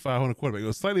 He's a 500 quarterback. He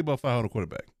was slightly above 500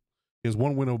 quarterback. He has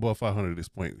one win above 500 at this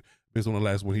point, based on the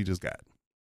last one he just got.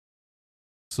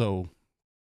 So,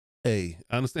 hey,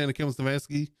 I understand that Kevin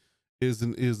Stefanski is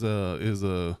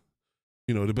the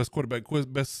best quarterback,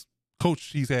 best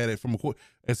coach he's had as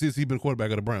since he's been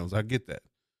quarterback of the Browns. I get that,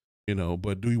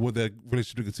 but do you want that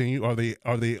relationship to continue?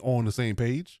 Are they on the same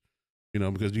page?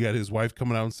 Because you got his wife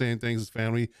coming out and saying things, his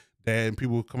family, dad, and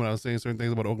people coming out and saying certain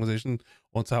things about the organization,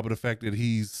 on top of the fact that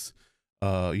he's,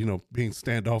 being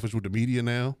standoffish with the media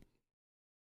now.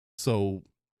 So,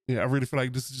 I really feel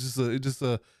like this is just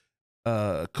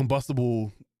a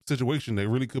combustible situation that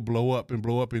really could blow up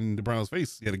in the Browns'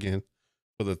 face yet again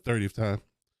for the 30th time.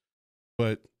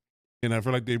 And I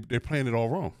feel like they're playing it all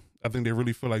wrong. I think they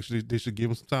really feel like they should give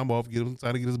him some time off, give him some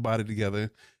time to get his body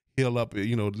together, heal up, at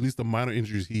least the minor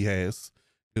injuries he has.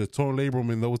 The torn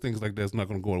labrum and those things like that's not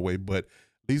going to go away, but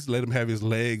at least let him have his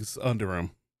legs under him,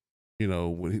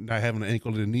 with not having an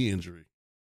ankle and a knee injury.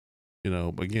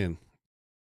 But again,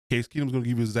 Case Keenum's going to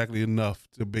give you exactly enough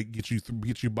to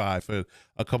get you by for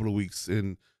a couple of weeks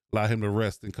and allow him to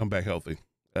rest and come back healthier.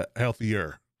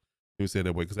 Let me say it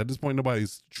that way, because at this point,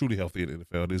 nobody's truly healthy in the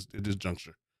NFL at this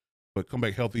juncture. But come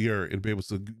back healthier and be able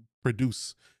to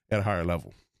produce at a higher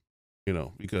level.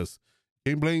 Because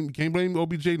can't blame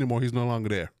OBJ anymore. He's no longer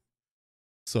there.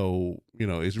 So,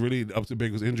 it's really up to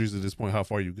Baker's injuries at this point, how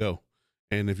far you go.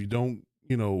 And if you don't,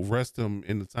 rest him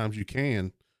in the times you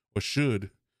can or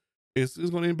should, it's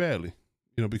going to end badly,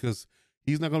 because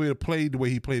he's not going to be able to play the way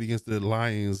he played against the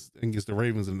Lions and against the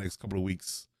Ravens in the next couple of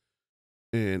weeks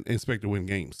and expect to win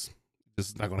games. This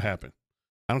is not going to happen.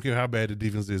 I don't care how bad the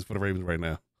defense is for the Ravens right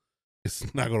now.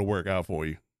 It's not going to work out for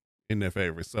you in their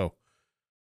favor. So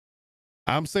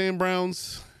I'm saying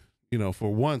Browns,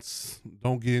 for once,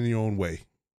 don't get in your own way.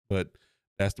 But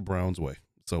that's the Browns way.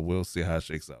 So we'll see how it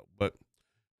shakes out. But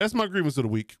that's my grievance of the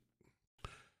week.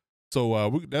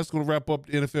 So that's going to wrap up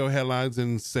the NFL headlines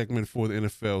and segment for the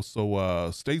NFL.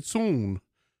 So stay tuned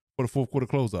for the fourth quarter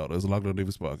closeout as the Lockdown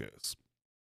Davis podcast.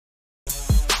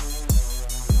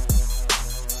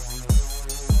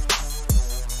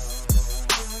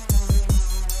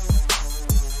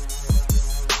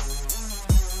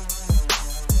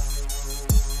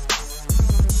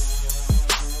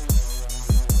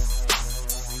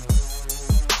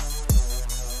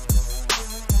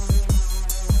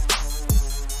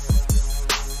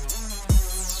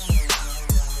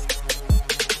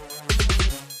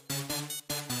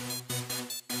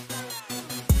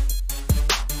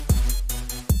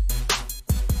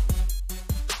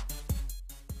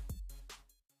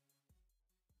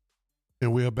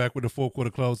 And we are back with the fourth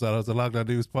quarter closeout of the Lockdown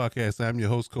Davis podcast. I'm your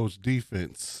host, Coach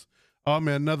Defense. Oh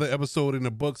man, another episode in the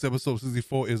books. Episode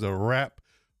 64 is a wrap.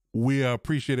 We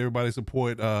appreciate everybody's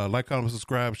support. Like, comment,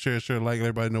 subscribe, share, like, let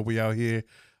everybody know we out here.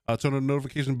 Turn the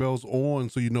notification bells on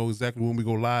so you know exactly when we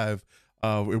go live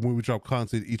and when we drop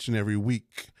content each and every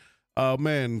week.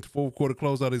 Man, fourth quarter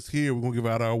closeout is here. We're gonna give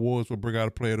out our awards. We'll bring out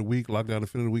a player of the week, Lockdown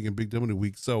Defender of the week, and Big Dumb of the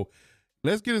week. So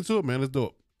let's get into it, man. Let's do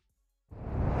it.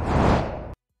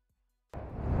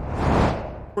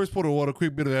 First port of order,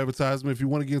 quick bit of advertisement. If you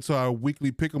want to get into our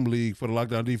weekly Pick'em League for the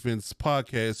Lockdown Defense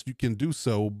podcast, you can do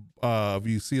so if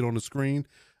you see it on the screen.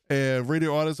 And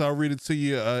radio artists, I'll read it to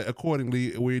you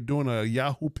accordingly. We're doing a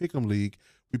Yahoo Pick'em League.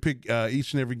 We pick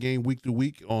each and every game week to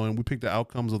week we pick the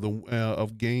outcomes of the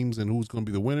of games and who's going to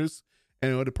be the winners.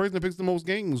 And the person that picks the most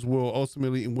games will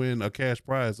ultimately win a cash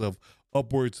prize of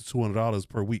upwards to $200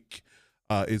 per week.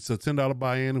 It's a $10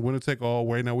 buy-in, winner take all.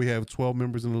 Right now we have 12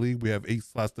 members in the league. We have 8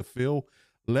 slots to fill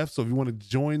left. So if you want to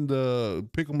join the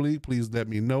Pick'em League, please let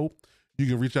me know. You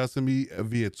can reach out to me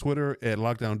via Twitter at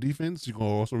Lockdown Defense. You can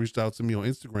also reach out to me on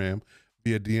Instagram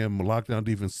via DM Lockdown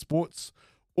Defense Sports.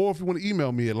 Or if you want to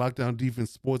email me at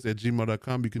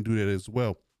lockdowndefensesports@gmail.com, you can do that as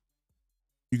well.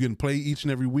 You can play each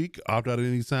and every week, opt out at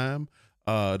any time.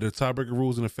 The tiebreaker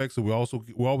rules in effect, so we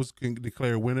always can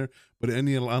declare a winner. But in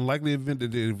any unlikely event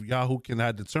that if Yahoo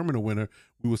cannot determine a winner,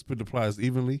 we will split the prize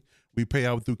evenly. We pay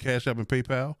out through Cash App and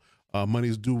PayPal. Money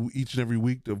is due each and every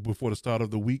week before the start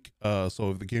of the week.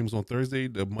 So if the game's on Thursday,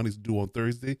 the money's due on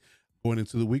Thursday. Going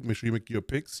into the week, make sure you make your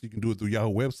picks. You can do it through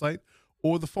Yahoo website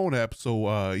or the phone app,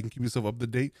 so you can keep yourself up to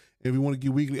date. And if we want to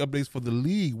get weekly updates for the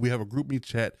league, we have a group meet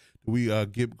chat. We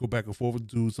go back and forth,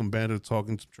 do some banter,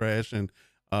 talking some trash, and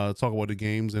talk about the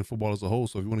games and football as a whole.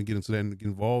 So if you want to get into that and get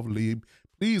involved,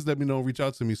 please let me know. Reach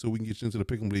out to me so we can get you into the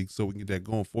Pick'em League so we can get that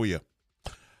going for you.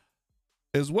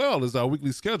 As well as our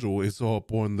weekly schedule is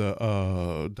up on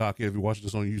the docket. If you're watching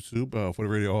this on YouTube, for the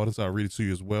radio audience, I'll read it to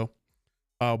you as well.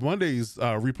 Monday's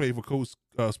replay for Coach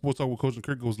Sports Talk with Coach and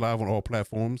Kirk goes live on all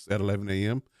platforms at 11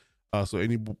 a.m. So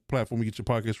any platform you get your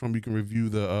podcast from, you can review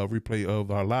the replay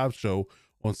of our live show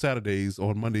on Saturdays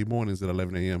on Monday mornings at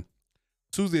 11 a.m.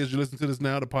 Tuesday, as you listen to this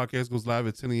now, the podcast goes live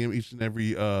at 10 a.m. each and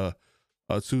every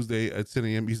Tuesday at 10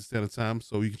 a.m. Eastern Standard Time.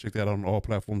 So you can check that out on all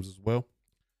platforms as well.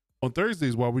 On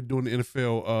Thursdays, while we're doing the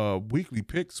NFL weekly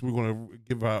picks, we're going to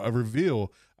give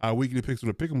reveal our weekly picks for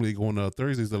the Pick'em League on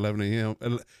Thursdays at 11 a.m.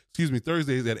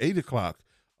 Thursdays at 8 o'clock.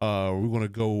 We're going to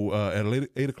go at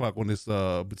 8 o'clock on this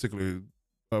particular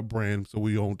brand, so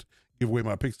we don't give away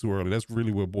my picks too early. That's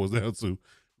really what it boils down to.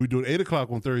 We do it 8 o'clock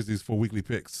on Thursdays for weekly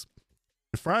picks.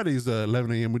 And Fridays at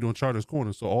 11 a.m., we're doing Chargers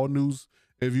Corner. So all news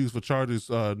and views for Chargers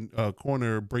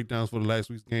Corner breakdowns for the last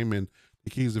week's game and the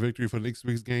keys to victory for the next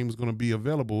week's game is going to be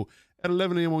available at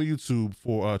 11 a.m. on YouTube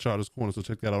for Chargers Corner. So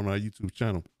check that out on our YouTube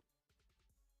channel.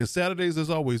 And Saturdays, as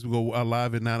always, we go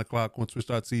live at 9 o'clock on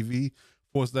Twitch.tv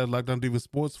course, that Lockdown Divas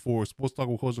Sports for Sports Talk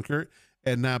with Coach and Kurt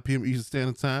at 9 p.m. Eastern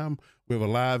Standard Time. We have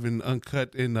a live and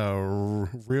uncut and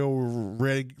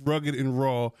rugged and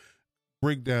raw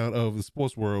breakdown of the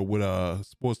sports world with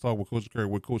Sports Talk with Coach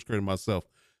Kurt and myself.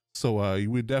 So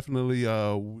we definitely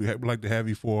would like to have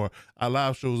you for our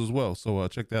live shows as well. So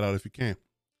check that out if you can.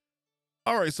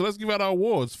 All right, so let's give out our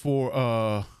awards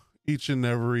for each and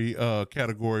every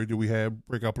category that we have.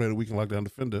 Breakout Player of the Week and Lockdown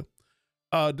Defender.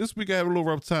 This week I have a little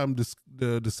rough time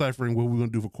deciphering what we're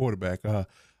going to do for quarterback.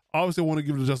 Obviously, I want to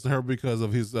give it to Justin Herbert because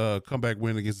of his comeback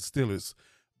win against the Steelers.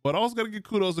 But I also got to give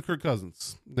kudos to Kirk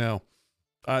Cousins. Now,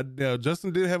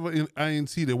 Justin did have an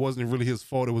INT that wasn't really his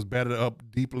fault. It was batted up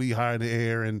deeply high in the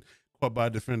air and caught by a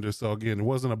defender. So, again, it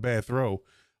wasn't a bad throw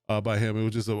by him. It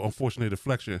was just an unfortunate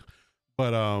deflection.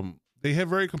 But they have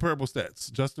very comparable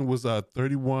stats. Justin was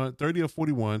 30 of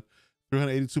 41,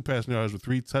 382 passing yards with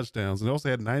 3 touchdowns. And also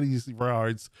had 90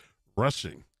 yards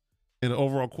rushing and an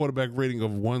overall quarterback rating of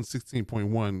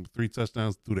 116.1, 3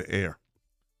 touchdowns through the air.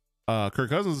 Kirk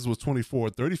Cousins was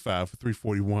 24 35 for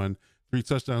 341, 3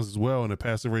 touchdowns as well, and a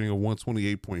passing rating of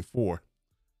 128.4.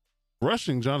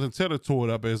 Rushing, Jonathan Taylor tore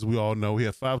it up, as we all know. He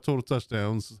had 5 total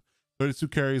touchdowns, 32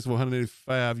 carries for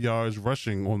 185 yards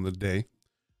rushing on the day.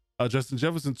 Justin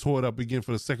Jefferson tore it up again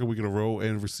for the second week in a row,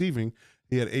 and receiving,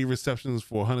 he had 8 receptions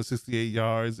for 168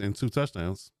 yards and 2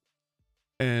 touchdowns.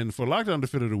 And for Lockdown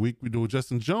Defender of the Week, we do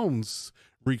Justin Jones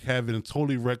wreaked havoc and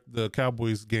totally wrecked the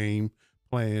Cowboys game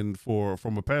plan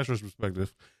from a pass rush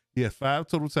perspective. He had 5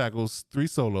 total tackles, 3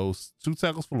 solos, 2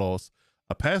 tackles for loss,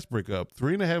 a pass breakup,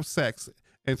 3.5 sacks,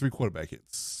 and 3 quarterback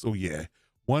hits. So yeah,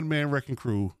 one-man wrecking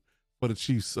crew for the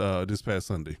Chiefs this past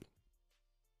Sunday.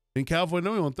 And Cal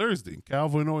Voinoi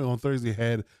on Thursday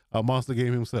had a monster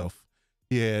game himself.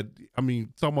 He had,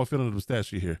 talking about filling up the stat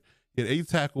sheet here. He had 8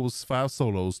 tackles, 5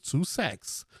 solos, 2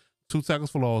 sacks, 2 tackles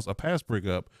for loss, a pass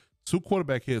breakup, 2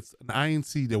 quarterback hits, an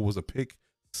INT that was a pick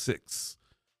 6.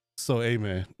 So, hey,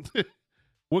 man,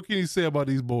 what can you say about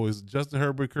these boys? Justin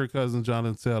Herbert, Kirk Cousins,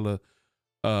 Jonathan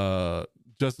Taylor,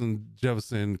 Justin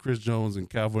Jefferson, Chris Jones, and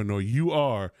Cal Voinoi. You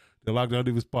are the Lockdown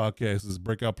Divas Podcast's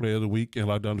Breakout Player of the Week and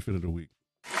Lockdown Defender of the Week.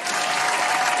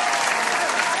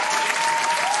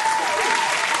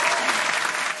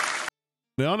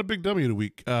 Now on the big dummy of the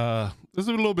week, this is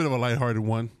a little bit of a lighthearted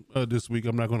one this week.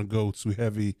 I'm not going to go too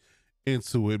heavy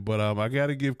into it, but I got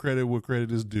to give credit where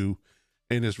credit is due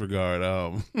in this regard.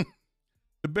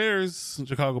 The Bears,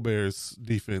 Chicago Bears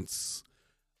defense,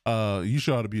 you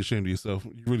should ought to be ashamed of yourself.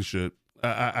 You really should.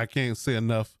 I can't say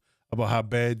enough about how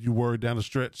bad you were down the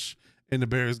stretch in the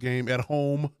Bears game at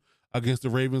home against the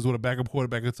Ravens with a backup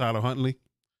quarterback in Tyler Huntley.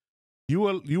 You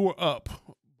were up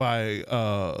by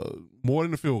more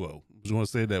than a field goal. I just want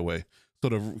to say it that way.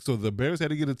 So the Bears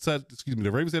had to get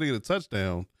the Ravens had to get a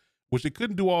touchdown, which they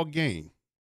couldn't do all game.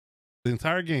 The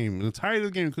entirety of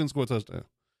the game, couldn't score a touchdown.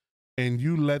 And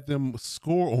you let them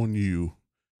score on you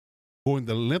going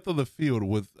the length of the field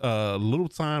with little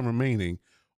time remaining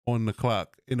on the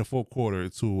clock in the fourth quarter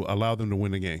to allow them to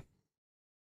win the game.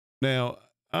 Now,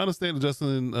 I understand that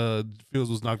Justin Fields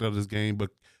was knocked out of this game,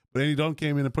 but Andy Dalton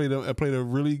came in and played a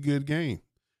really good game.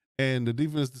 And the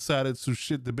defense decided to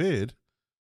shit the bed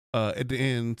at the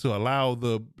end to allow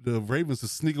the Ravens to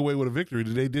sneak away with a victory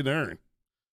that they didn't earn.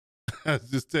 I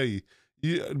just tell you,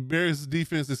 Bears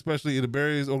defense, especially in the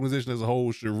Bears organization as a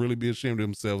whole, should really be ashamed of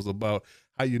themselves about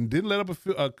how you didn't let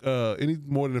up any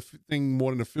more than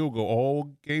a field goal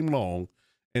all game long,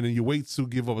 and then you wait to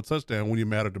give up a touchdown when you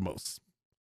matter the most.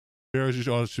 Bears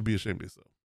should be ashamed of yourself.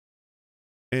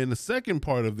 And the second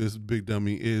part of this big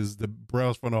dummy is the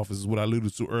Browns front office, is what I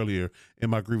alluded to earlier in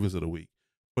my grievance of the week.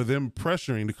 For them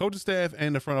pressuring the coaching staff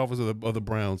and the front office of the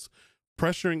Browns,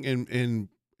 pressuring and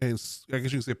I guess you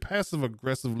can say passive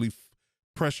aggressively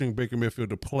pressuring Baker Mayfield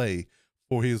to play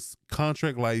for his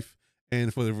contract life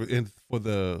and for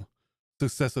the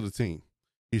success of the team.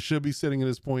 He should be sitting at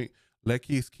this point, let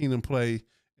Case Keenum play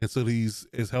until he's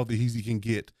as healthy as he can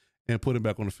get, and put him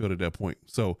back on the field at that point.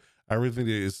 So I really think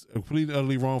that it's completely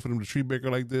utterly wrong for them to treat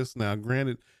Baker like this. Now,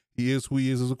 granted, he is who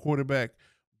he is as a quarterback,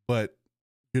 but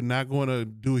you're not going to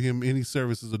do him any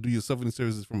services or do yourself any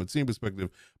services from a team perspective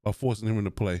by forcing him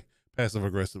into play passive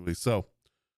aggressively. So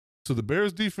the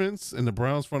Bears defense and the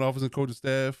Browns front office and coaching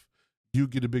staff, you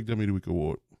get a Big Dummy of the Week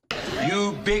award.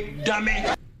 You big dummy.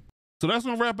 So that's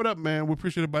going to wrap it up, man. We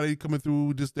appreciate everybody coming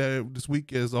through this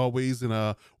week as always. And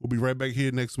we'll be right back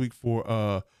here next week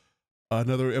for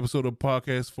another episode of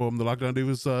podcast from the Lockdown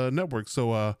Divas Network.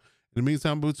 So in the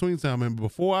meantime, between time, and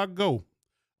before I go,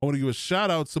 I want to give a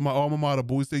shout out to my alma mater,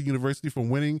 Bowie State University, for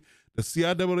winning the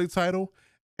CIAA title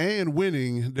and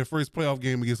winning their first playoff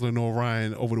game against Lenore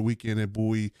Ryan over the weekend at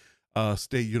Bowie.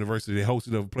 State University. They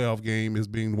hosted a playoff game as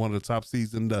being one of the top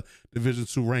seeds in the Division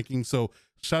II ranking. So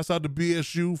shouts out to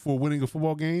BSU for winning a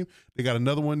football game. They got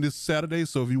another one this Saturday.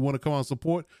 So if you want to come out and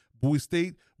support Bowie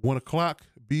State, 1 o'clock,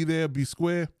 be there, be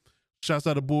square. Shouts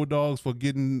out to Bulldogs for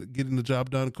getting the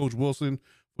job done. Coach Wilson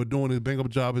for doing his bang-up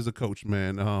job as a coach,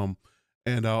 man.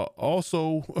 And I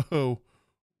also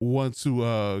want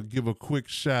to give a quick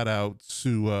shout out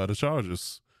to the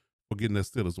Chargers for getting that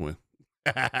Steelers win.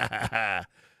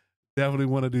 Definitely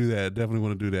want to do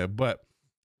that. But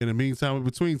in the meantime, in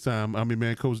between time, I'm your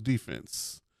man, Coach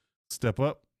Defense. Step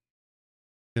up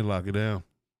and lock it down.